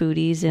like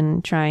foodies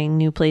and trying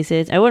new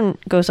places. I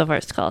wouldn't go so far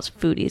as to call us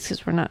foodies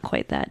because we're not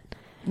quite that.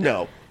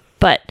 No.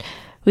 But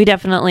we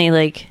definitely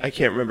like... I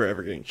can't remember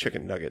ever getting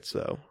chicken nuggets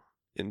though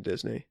in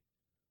Disney.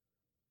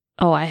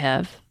 Oh, I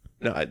have.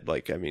 No,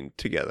 I mean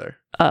together.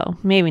 Oh,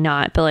 maybe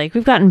not, but like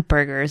we've gotten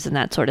burgers and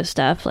that sort of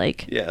stuff.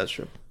 Like, yeah, that's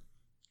true.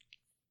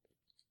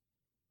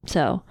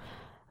 So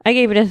I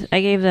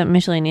gave the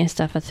miscellaneous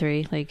stuff a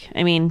 3. Like,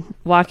 I mean,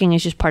 walking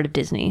is just part of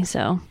Disney,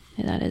 so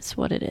that is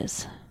what it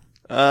is.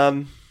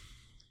 I'm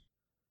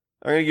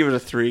gonna give it a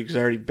 3 because I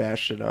already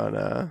bashed it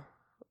on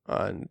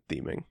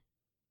theming.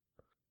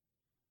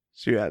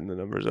 So you're adding the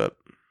numbers up.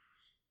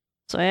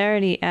 So I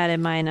already added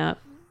mine up.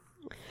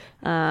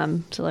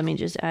 So let me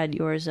just add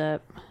yours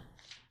up.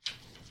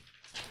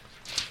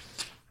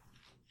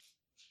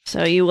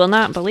 So you will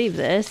not believe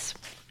this.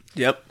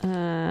 Yep.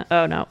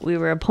 Oh no, we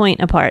were a point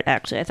apart.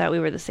 Actually, I thought we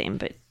were the same,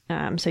 but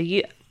so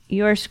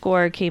your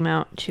score came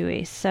out to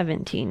a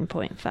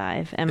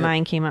 17.5, and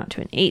mine came out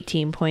to an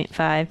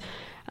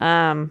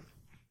 18.5.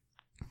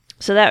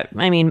 So that,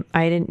 I mean,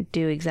 I didn't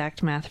do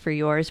exact math for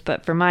yours,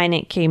 but for mine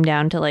it came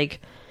down to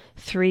like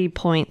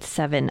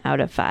 3.7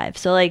 out of 5.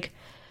 So like,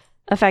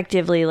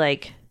 effectively,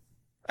 like,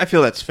 I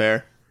feel that's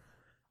fair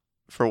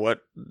for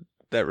what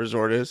that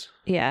resort is.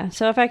 Yeah.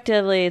 So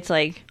effectively, it's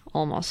like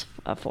almost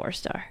a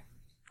 4-star.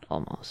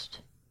 Almost.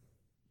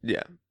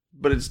 Yeah,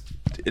 but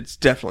it's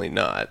definitely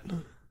not.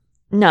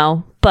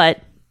 No,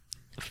 but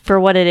for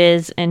what it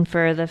is, and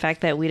for the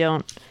fact that we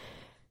don't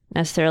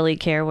necessarily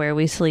care where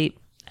we sleep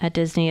at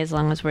Disney as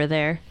long as we're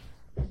there,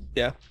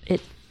 Yeah.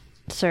 it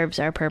serves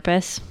our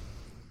purpose.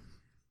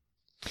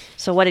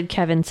 So what did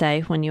Kevin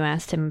say when you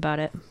asked him about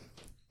it?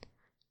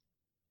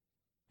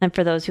 And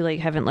for those who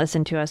haven't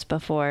listened to us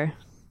before,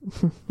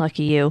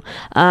 lucky you.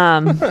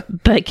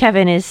 But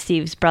Kevin is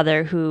Steve's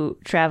brother who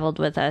traveled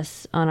with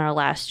us on our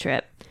last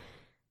trip.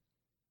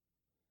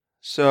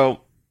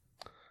 So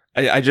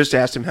I just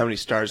asked him how many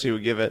stars he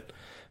would give it,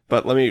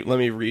 but let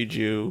me read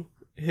you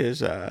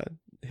his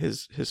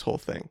whole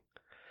thing.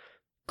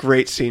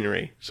 Great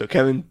scenery. So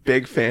Kevin,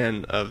 big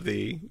fan of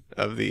the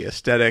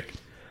aesthetic.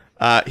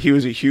 He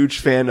was a huge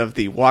fan of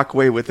the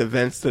walkway with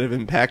events that have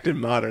impacted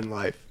modern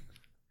life,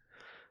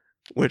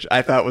 which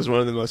I thought was one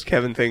of the most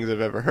Kevin things I've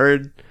ever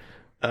heard.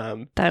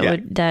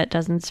 That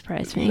doesn't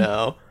surprise me.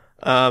 No.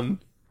 I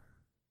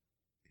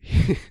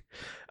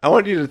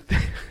want you to.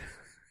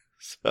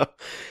 So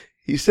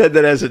he said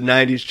that as a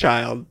 '90s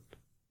child,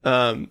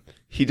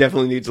 he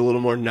definitely needs a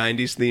little more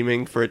 '90s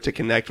theming for it to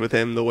connect with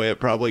him the way it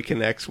probably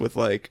connects with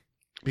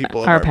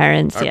people. Our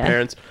parents. Our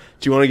parents.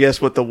 Do you want to guess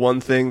what the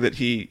one thing that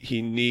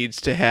he needs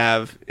to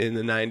have in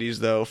the '90s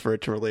though for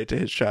it to relate to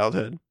his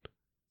childhood?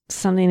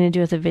 Something to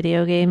do with a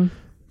video game.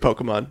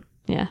 Pokemon.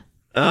 Yeah.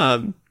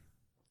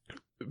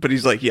 But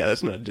he's like, yeah,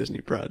 that's not a Disney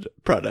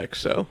product,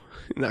 so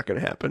not going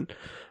to happen.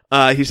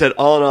 He said,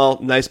 all in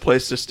all, nice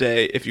place to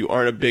stay if you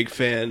aren't a big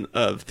fan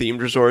of themed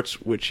resorts,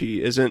 which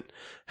he isn't.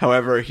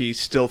 However, he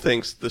still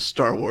thinks the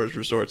Star Wars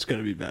resort's going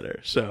to be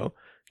better. So,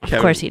 Kevin,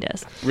 of course he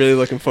does. Really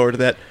looking forward to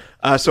that.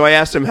 So I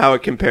asked him how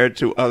it compared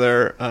to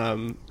other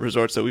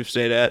resorts that we've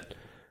stayed at,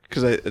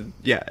 because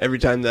every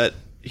time that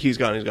he's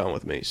gone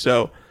with me.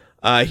 So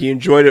he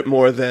enjoyed it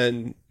more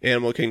than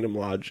Animal Kingdom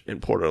Lodge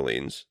in Port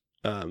Orleans.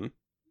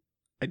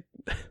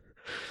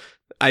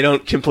 I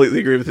don't completely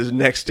agree with his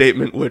next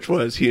statement, which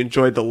was he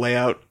enjoyed the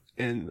layout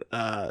and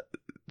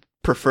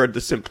preferred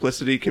the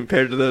simplicity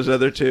compared to those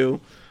other two,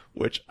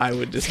 which I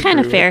would disagree with. It's kind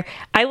of fair.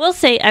 I will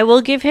say, I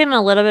will give him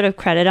a little bit of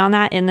credit on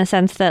that in the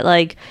sense that,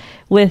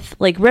 with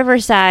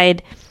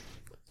Riverside...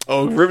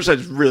 Oh,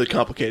 Riverside's really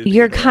complicated.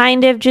 You're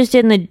kind of just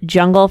in the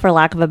jungle, for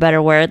lack of a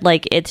better word.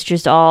 It's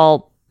just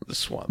all... The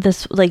swamp.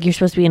 You're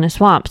supposed to be in a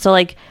swamp. So,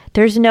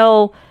 there's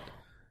no...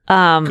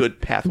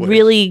 good pathways.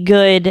 Really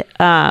good...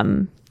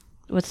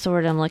 what's the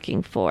word I'm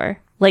looking for?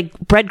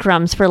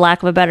 Breadcrumbs, for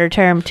lack of a better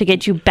term, to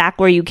get you back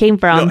where you came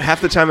from. No,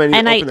 half the time I need to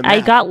open the map.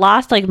 I got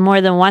lost more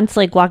than once,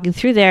 walking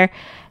through there.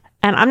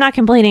 And I'm not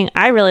complaining.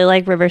 I really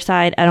like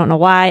Riverside. I don't know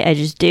why. I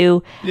just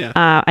do. Yeah.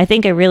 I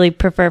think I really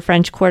prefer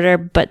French Quarter,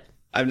 but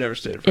I've never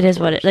stayed at French Quarter. It is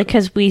what it is.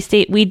 Because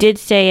we did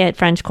stay at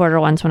French Quarter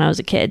once when I was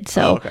a kid.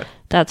 So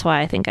that's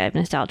why I think I have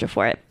nostalgia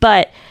for it.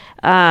 But,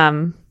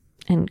 and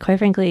quite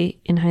frankly,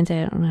 in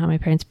hindsight, I don't know how my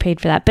parents paid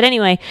for that. But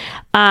anyway,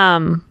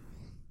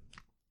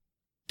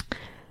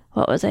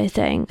 what was I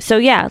saying? So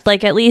yeah,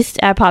 at least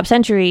at Pop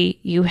Century,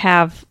 you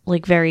have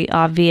very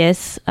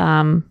obvious.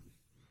 Yeah,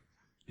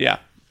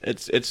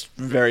 it's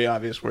very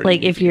obvious where.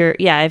 If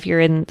you're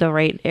in the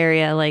right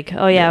area,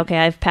 okay,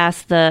 I've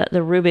passed the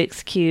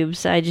Rubik's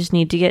cubes. I just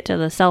need to get to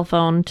the cell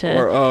phone to.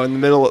 Or in the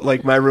middle,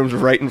 my room's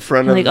right in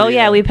front of. We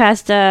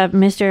passed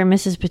Mr. and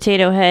Mrs.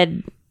 Potato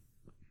Head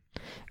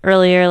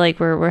earlier.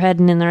 We're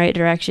heading in the right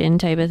direction,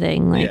 type of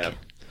thing. Yeah.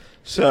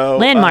 So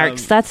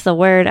landmarks. That's the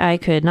word I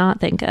could not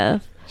think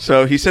of.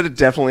 So he said it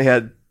definitely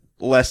had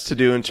less to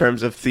do in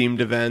terms of themed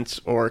events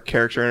or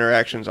character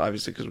interactions,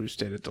 obviously because we've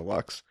stayed at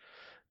Deluxe.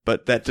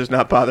 But that does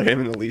not bother him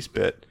in the least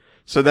bit.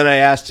 So then I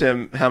asked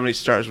him how many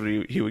stars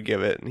he would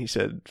give it, and he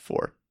said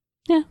 4.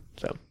 Yeah.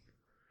 So.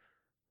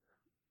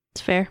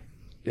 It's fair.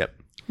 Yep.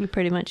 We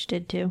pretty much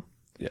did too.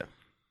 Yeah.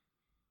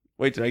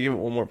 Wait, did I give it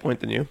one more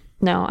point than you?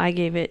 No, I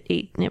gave it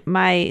 8.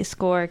 My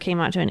score came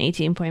out to an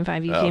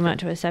 18.5. You came out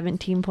to a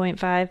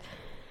 17.5.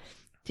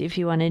 If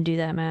you want to do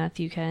that math,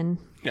 you can.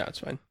 Yeah, it's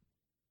fine.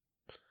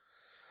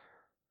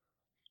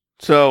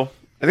 So,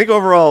 I think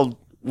overall,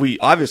 we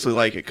obviously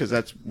like it because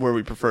that's where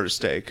we prefer to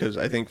stay. Because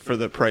I think for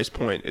the price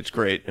point, it's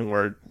great. And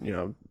we're,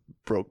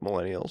 broke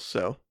millennials,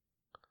 so.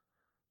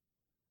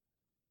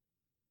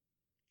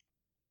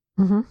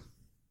 Mm-hmm.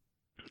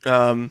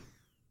 So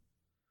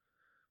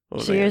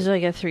yours is a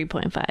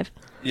 3.5.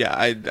 Yeah,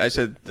 I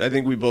said, I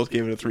think we both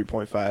gave it a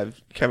 3.5.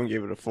 Kevin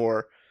gave it a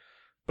 4.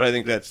 But I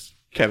think that's,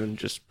 Kevin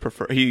just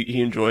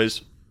he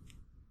enjoys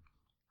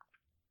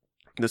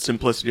the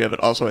simplicity of it.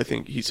 Also, I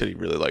think he said he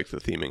really liked the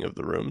theming of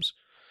the rooms.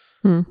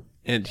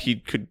 And he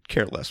could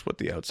care less what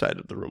the outside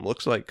of the room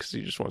looks like because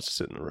he just wants to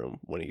sit in the room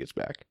when he gets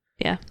back.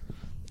 Yeah.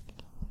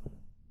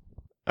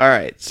 All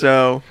right,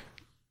 so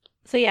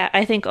yeah,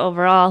 I think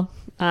overall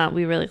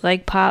we really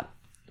like Pop.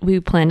 We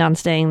planned on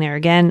staying there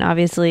again,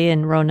 obviously,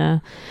 and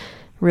Rona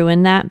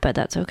ruined that, but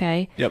that's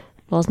okay. Yep.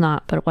 Well, it's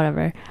not, but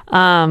whatever.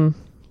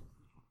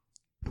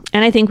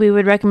 And I think we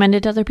would recommend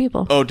it to other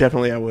people. Oh,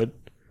 definitely I would.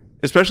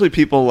 Especially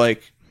people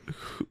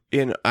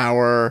in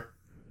our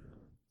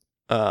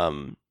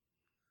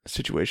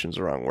situation's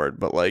the wrong word,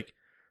 but like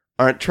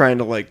aren't trying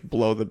to like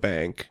blow the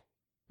bank.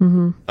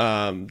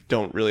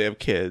 Don't really have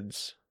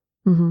kids.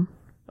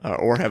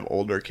 Or have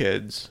older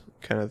kids,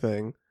 kind of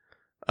thing.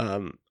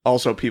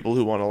 Also, people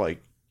who want to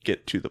like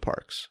get to the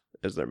parks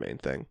is their main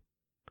thing.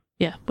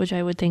 Yeah, which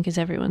I would think is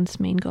everyone's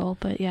main goal,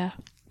 but yeah.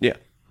 Yeah.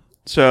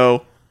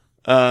 So,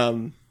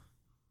 all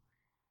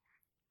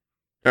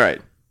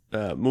right.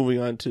 Moving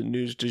on to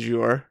news du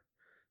jour.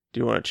 Do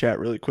you want to chat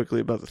really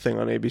quickly about the thing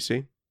on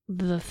ABC?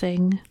 The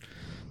thing.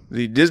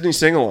 The Disney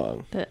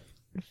sing-along. The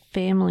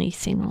family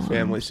sing-along.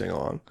 Family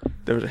sing-along.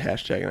 There was a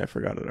hashtag and I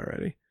forgot it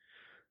already.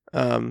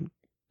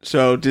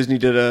 So Disney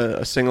did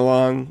a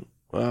sing-along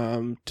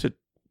to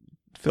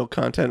fill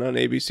content on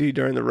ABC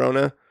during the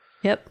Rona.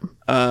 Yep.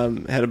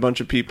 Had a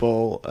bunch of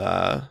people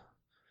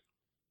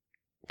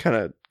kind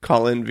of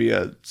call in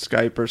via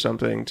Skype or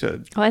something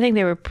to... Oh, I think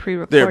they were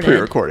pre-recorded. They were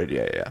pre-recorded,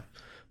 yeah.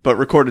 But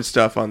recorded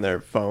stuff on their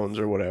phones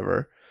or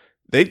whatever.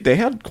 They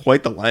had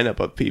quite the lineup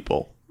of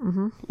people.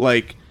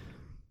 Like,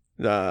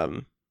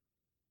 so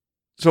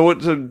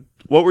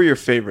what were your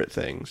favorite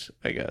things,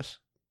 I guess?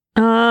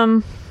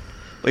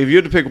 Like if you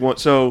had to pick one,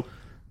 so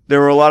there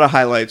were a lot of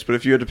highlights, but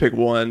if you had to pick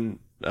one,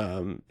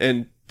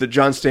 and the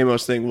John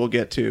Stamos thing we'll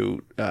get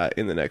to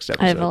in the next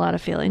episode. I have a lot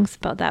of feelings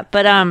about that,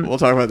 but we'll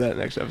talk about that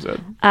next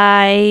episode.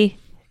 I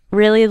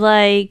really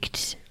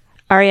liked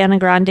Ariana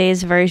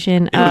Grande's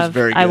version of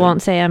I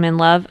Won't Say I'm in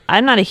Love.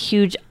 I'm not a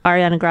huge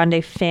Ariana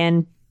Grande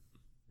fan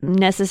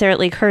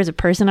necessarily. Her as a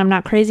person I'm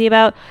not crazy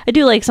about. I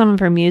do like some of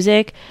her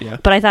music,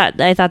 but I thought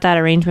that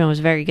arrangement was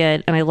very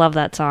good, and I love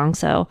that song,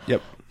 so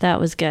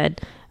that was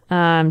good.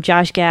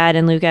 Josh Gad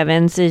and Luke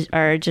Evans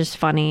are just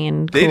funny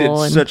and cool. They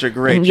did such a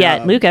great job.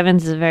 Yeah, Luke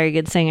Evans is a very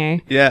good singer.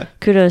 Yeah.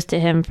 Kudos to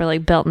him for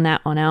like belting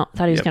that one out.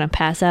 Thought he was going to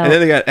pass out. And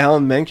then they got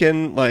Alan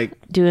Menken like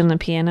playing the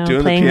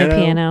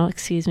piano.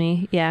 Excuse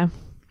me. Yeah.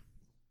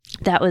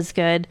 That was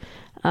good.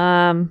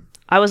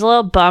 I was a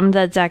little bummed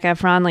that Zac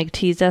Efron like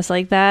teased us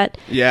like that.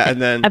 Yeah, and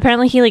then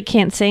apparently he like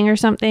can't sing or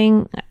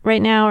something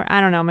right now. Or,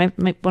 I don't know. My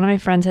one of my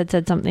friends had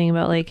said something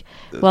about like,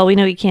 well, we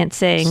know he can't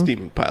sing.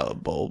 Steaming pile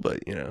of bull,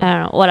 but you know. I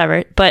don't know.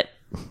 Whatever. But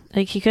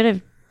like he could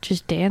have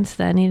just danced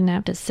then. He didn't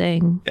have to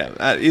sing.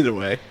 Yeah. Either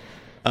way,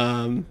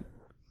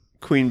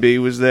 Queen Bee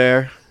was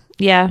there.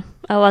 Yeah,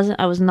 I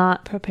was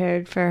not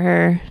prepared for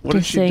her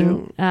to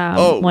sing.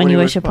 When You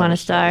Wish Upon a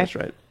Star. That's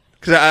right.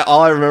 Because all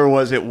I remember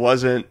was it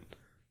wasn't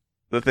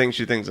the thing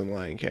she thinks in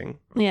Lion King.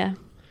 Yeah.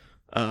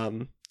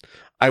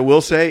 I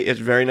will say it's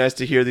very nice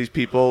to hear these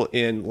people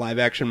in live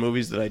action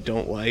movies that I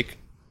don't like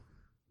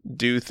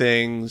do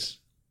things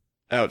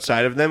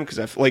outside of them, because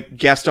I feel like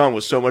Gaston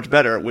was so much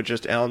better with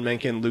just Alan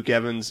Menken, Luke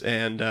Evans,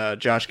 and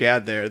Josh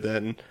Gad there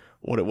than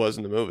what it was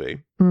in the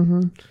movie.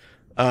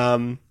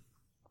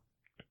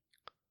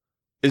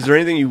 Is there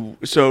anything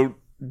so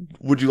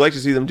would you like to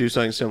see them do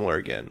something similar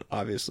again?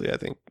 Obviously, I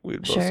think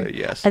we'd both say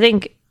yes. I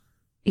think,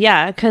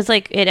 yeah, because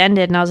like it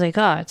ended and I was like,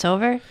 oh, it's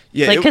over?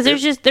 Yeah. Like,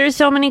 because there's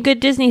so many good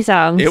Disney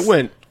songs. It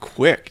went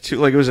quick, too.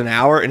 Like, it was an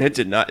hour and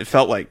it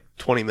felt like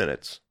 20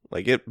 minutes.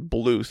 Like, it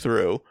blew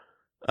through.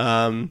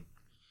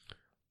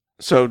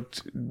 So,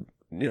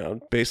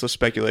 baseless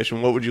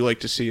speculation, what would you like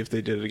to see if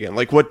they did it again?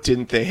 Like, what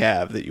didn't they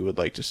have that you would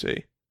like to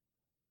see?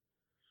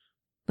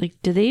 Like,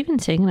 did they even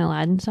sing an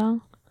Aladdin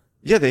song?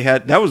 Yeah, they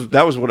had. That was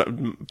what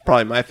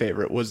probably my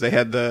favorite was. They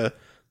had the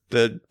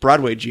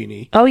Broadway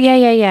genie. Oh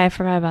yeah. I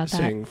forgot about that.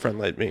 Sing "Friend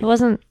Like Me." It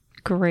wasn't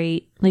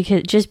great. Like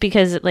just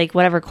because like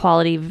whatever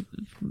quality,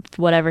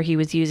 whatever he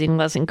was using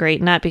wasn't great.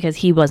 Not because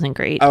he wasn't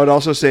great. I would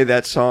also say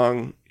that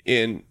song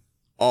in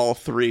all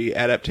three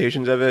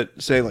adaptations of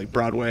it, say like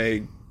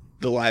Broadway,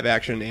 the live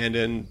action, and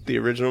in the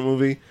original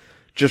movie,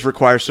 just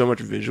requires so much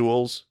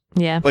visuals.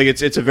 Yeah, like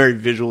it's a very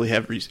visually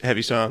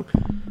heavy song.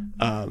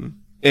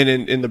 And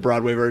in the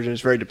Broadway version,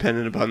 it's very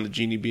dependent upon the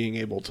genie being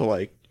able to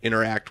like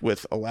interact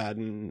with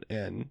Aladdin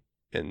and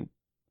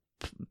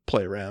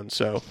play around.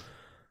 So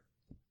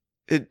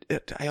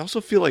I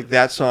also feel like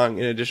that song,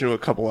 in addition to a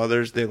couple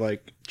others, they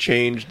like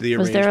changed the arrangement.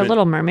 Was there a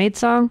Little Mermaid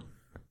song?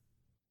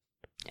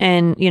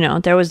 And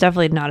there was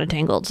definitely not a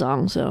Tangled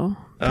song. So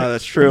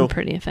that's true. I'm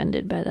pretty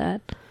offended by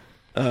that.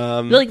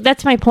 Like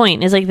that's my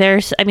point. Is like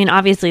there's. I mean,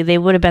 obviously they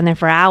would have been there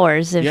for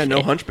hours. If,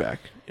 no Hunchback.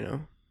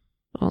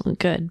 Well,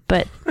 good,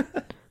 but.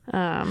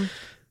 I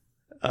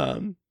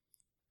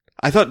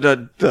thought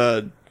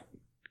the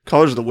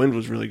Colors of the Wind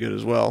was really good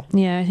as well.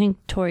 Yeah, I think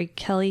Tori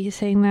Kelly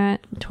sang that.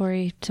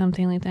 Tori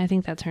something like that. I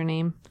think that's her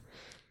name.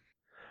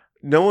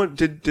 No one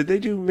did they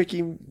do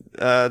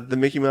the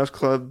Mickey Mouse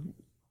Club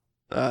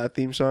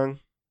theme song?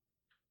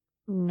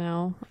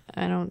 No,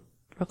 I don't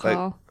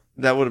recall. Like,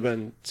 that would have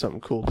been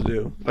something cool to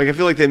do. Like I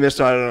feel like they missed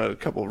out on a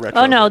couple of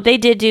retro. Oh no, they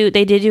did do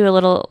a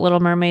Little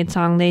Mermaid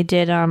song. They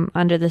did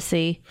Under the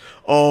Sea.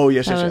 Oh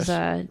yes, that yes.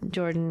 was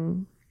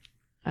Jordan.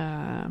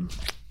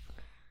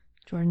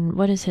 Jordan,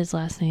 what is his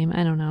last name?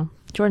 I don't know.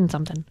 Jordan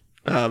something.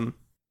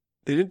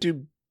 They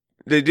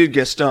did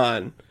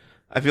Gaston.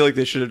 I feel like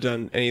they should have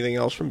done anything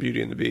else from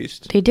Beauty and the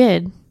Beast. They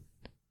did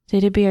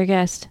Be Our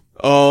Guest.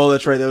 Oh,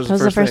 that's right. That was That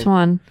was the first thing.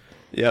 one.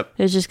 Yep.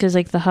 It was just because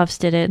like the Huffs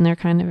did it and they're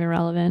kind of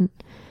irrelevant.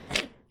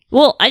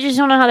 Well, I just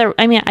don't know how they're.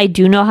 I mean, I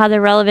do know how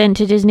they're relevant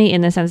to Disney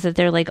in the sense that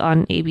they're like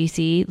on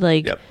ABC,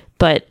 like. Yep.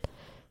 But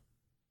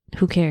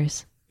who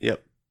cares?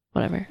 Yep.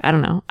 Whatever. I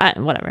don't know.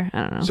 Whatever.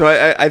 I don't know. So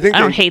I think I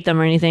don't hate them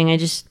or anything. I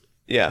just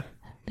yeah.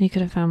 they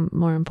could have found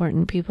more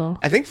important people.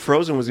 I think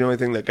Frozen was the only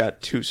thing that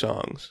got 2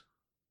 songs,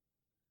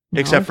 No?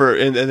 except for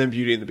and then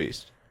Beauty and the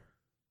Beast.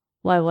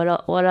 Why?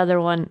 What other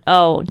one?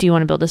 Oh, Do You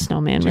Want to Build a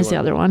Snowman was the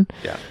other one.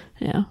 Yeah.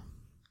 Yeah.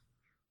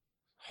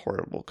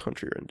 Horrible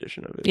country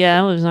rendition of it.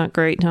 Yeah, it was not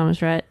great,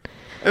 Thomas Rhett.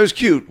 It was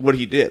cute what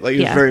he did. Like it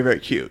was Yeah. very, very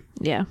cute.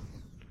 Yeah.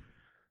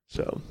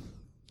 So,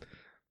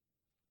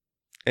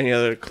 any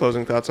other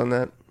closing thoughts on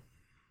that?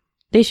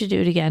 They should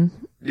do it again.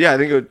 Yeah, I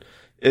think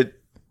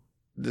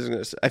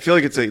I feel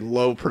like it's a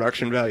low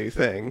production value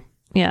thing,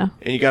 Yeah.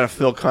 and you got to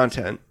fill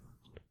content.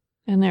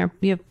 And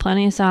you have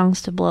plenty of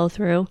songs to blow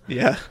through.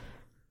 Yeah,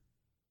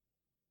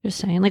 Just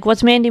saying. Like,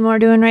 what's Mandy Moore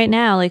doing right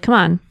now? Like, come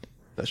on.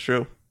 that's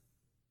true.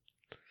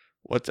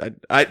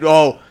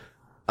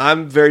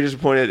 I'm very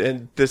disappointed,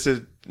 and this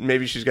is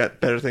maybe she's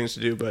got better things to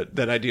do, but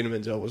that Idina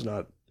Menzel was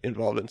not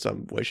involved in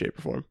some way, shape,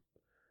 or form.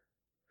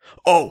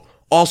 Oh,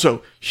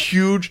 also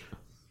huge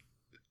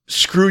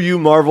screw you,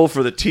 Marvel,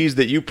 for the tease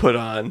that you put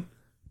on.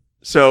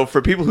 So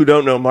for people who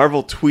don't know,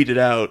 Marvel tweeted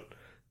out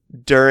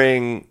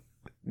during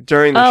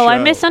the show.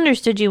 I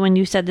misunderstood you when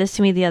you said this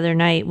to me the other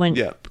night.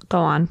 Go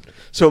on.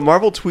 So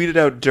Marvel tweeted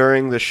out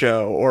during the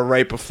show, or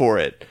right before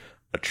it,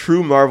 a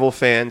true Marvel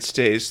fan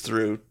stays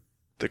through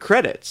the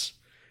credits,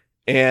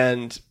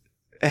 and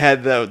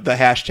had the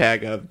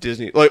hashtag of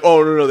Disney. Like,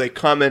 oh no, they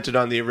commented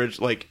on the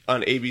original, like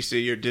on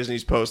ABC or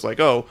Disney's post, like,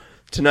 oh,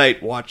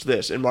 tonight watch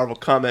this, and Marvel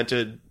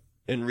commented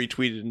and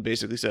retweeted and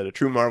basically said a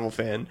true Marvel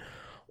fan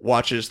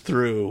watches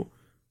through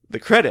the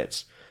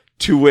credits,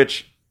 to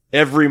which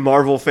every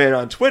Marvel fan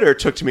on Twitter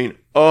took to mean,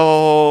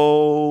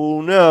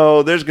 oh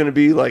no, there's going to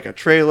be like a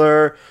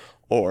trailer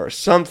or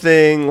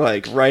something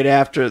like right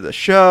after the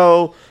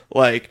show,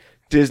 like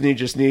Disney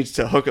just needs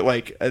to hook it.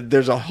 Like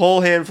there's a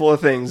whole handful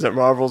of things that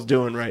Marvel's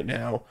doing right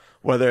now,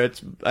 whether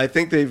it's, I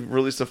think they've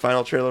released the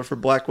final trailer for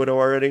Black Widow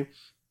already.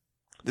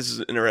 This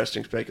is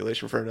interesting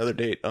speculation for another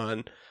date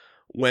on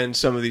when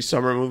some of these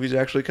summer movies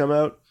actually come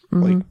out.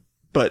 Mm-hmm. Like,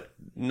 but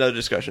another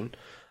discussion.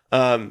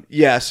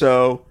 Yeah.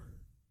 So,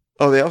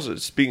 they also,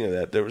 speaking of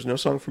that, there was no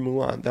song for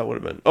Mulan. That would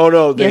have been. Oh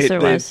no, Yes,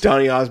 there was.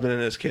 Donny Osmond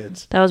and his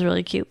kids. That was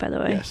really cute, by the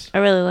way. Yes. I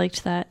really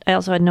liked that. I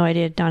also had no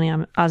idea Donny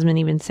Osmond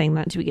even sang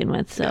that to begin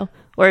with. So,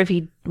 or if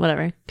he,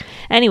 whatever.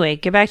 Anyway,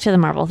 get back to the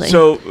Marvel thing.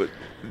 So,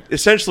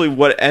 essentially,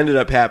 what ended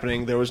up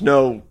happening, there was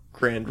no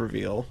grand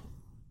reveal.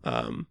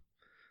 And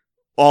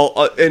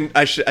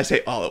I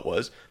say all it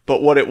was,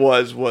 but what it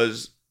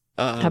was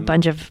a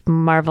bunch of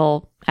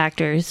Marvel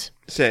actors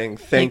saying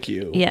thank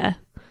you. Yeah.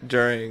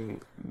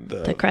 During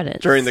the credits.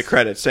 During the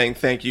credits, saying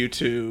thank you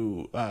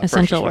to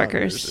essential first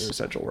workers. responders and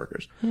essential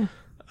workers. Yeah.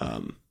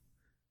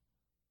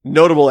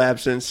 Notable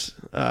absence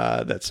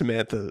that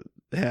Samantha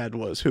had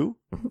was who?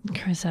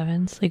 Chris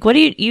Evans. Like, what do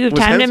you have Was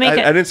time to Hems- make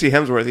it? I didn't see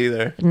Hemsworth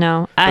either.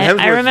 No. But I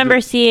Hemsworth-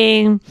 remember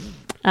seeing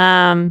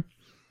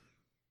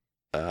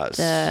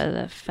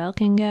the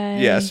Falcon guy.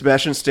 Yeah,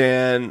 Sebastian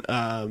Stan,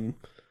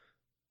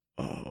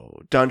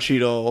 Don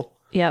Cheadle.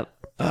 Yep.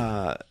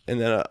 And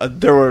then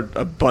there were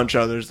a bunch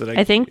of others that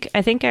I think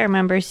I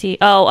remember seeing.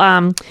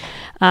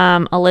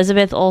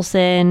 Elizabeth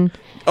Olsen.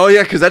 Oh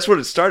yeah, because that's what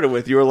it started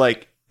with. You were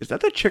like, "Is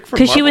that the chick from?"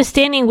 Because she Marvel? was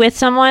standing with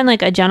someone,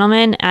 like a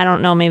gentleman. I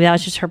don't know. Maybe that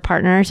was just her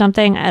partner or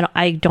something.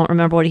 I don't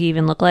remember what he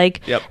even looked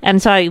like. Yep.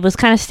 And so I was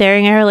kind of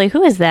staring at her, like,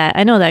 "Who is that?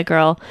 I know that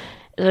girl."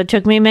 It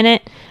took me a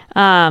minute.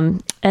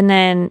 And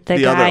then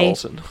the other guy,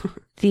 Olsen.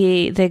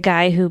 the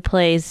guy who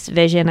plays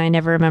Vision, I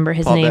never remember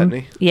his Paul name.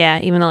 Bettany. Yeah,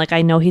 even though like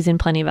I know he's in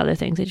plenty of other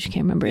things, I just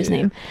can't remember his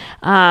name.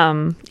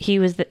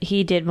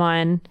 He did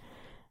one.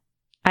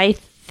 I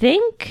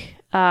think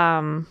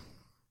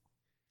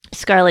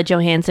Scarlett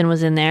Johansson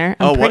was in there.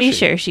 I'm was pretty she?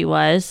 sure she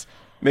was.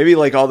 Maybe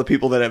like all the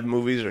people that have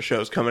movies or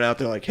shows coming out,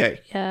 they're like, "Hey,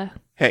 Yeah,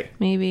 you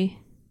maybe.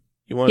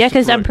 want?" Yeah, us to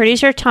because I'm promote-" pretty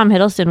sure Tom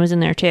Hiddleston was in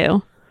there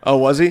too. Oh,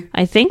 was he?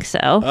 I think so.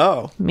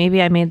 Oh,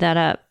 Maybe I made that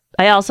up.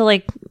 I also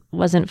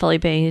wasn't fully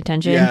paying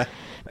attention. yeah.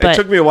 But- It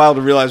took me a while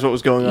to realize what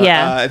was going on.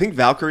 Yeah. I think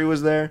Valkyrie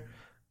was there.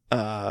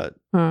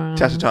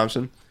 Tessa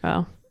Thompson.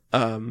 Oh.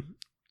 Um,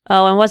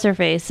 And what's her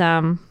face?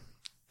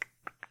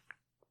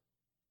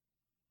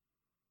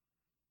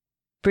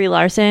 Brie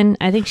Larson.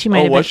 I think she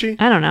might have was been.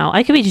 she? I don't know.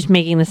 I could be just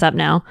making this up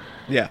now.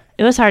 yeah,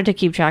 It was hard to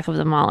keep track of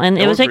them all, and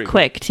it was like pretty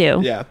quick too.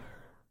 yeah.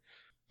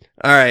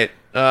 All right.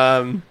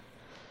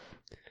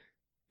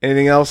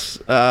 Anything else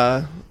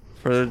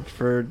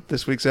for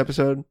this week's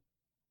episode?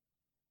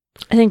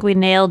 I think we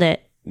nailed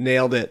it.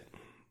 Nailed it.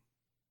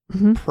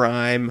 Mhm.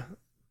 Prime.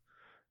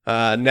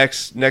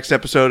 Next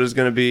episode is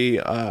going to be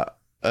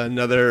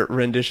another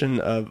rendition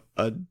of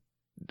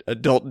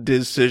adult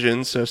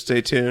decisions, so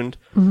stay tuned.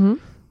 Mm-hmm.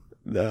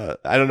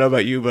 I don't know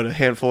about you, but a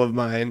handful of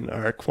mine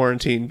are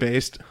quarantine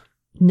based.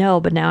 No,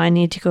 but now I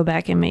need to go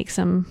back and make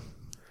some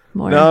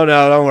more? No,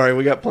 don't worry.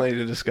 We got plenty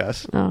to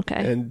discuss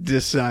Okay. and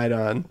decide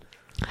on.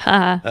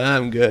 Haha.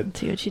 I'm good.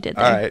 See what you did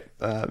there. All right.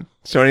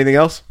 So anything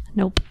else?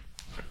 Nope.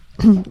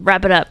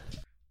 Wrap it up.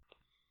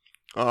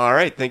 All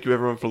right. Thank you,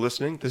 everyone, for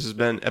listening. This has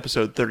been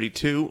episode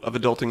 32 of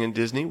Adulting in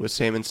Disney with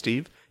Sam and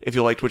Steve. If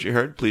you liked what you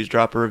heard, please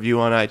drop a review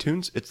on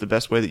iTunes. It's the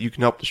best way that you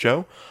can help the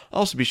show.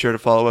 Also, be sure to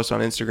follow us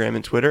on Instagram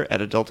and Twitter at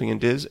Adulting in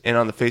Diz and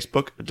on the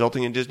Facebook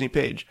Adulting in Disney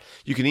page.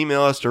 You can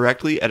email us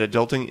directly at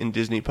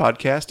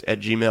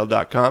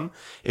adultingindisneypodcast@gmail.com.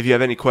 If you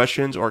have any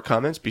questions or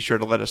comments, be sure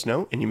to let us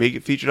know, and you may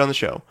get featured on the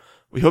show.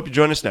 We hope you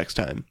join us next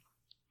time.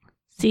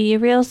 See you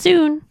real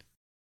soon.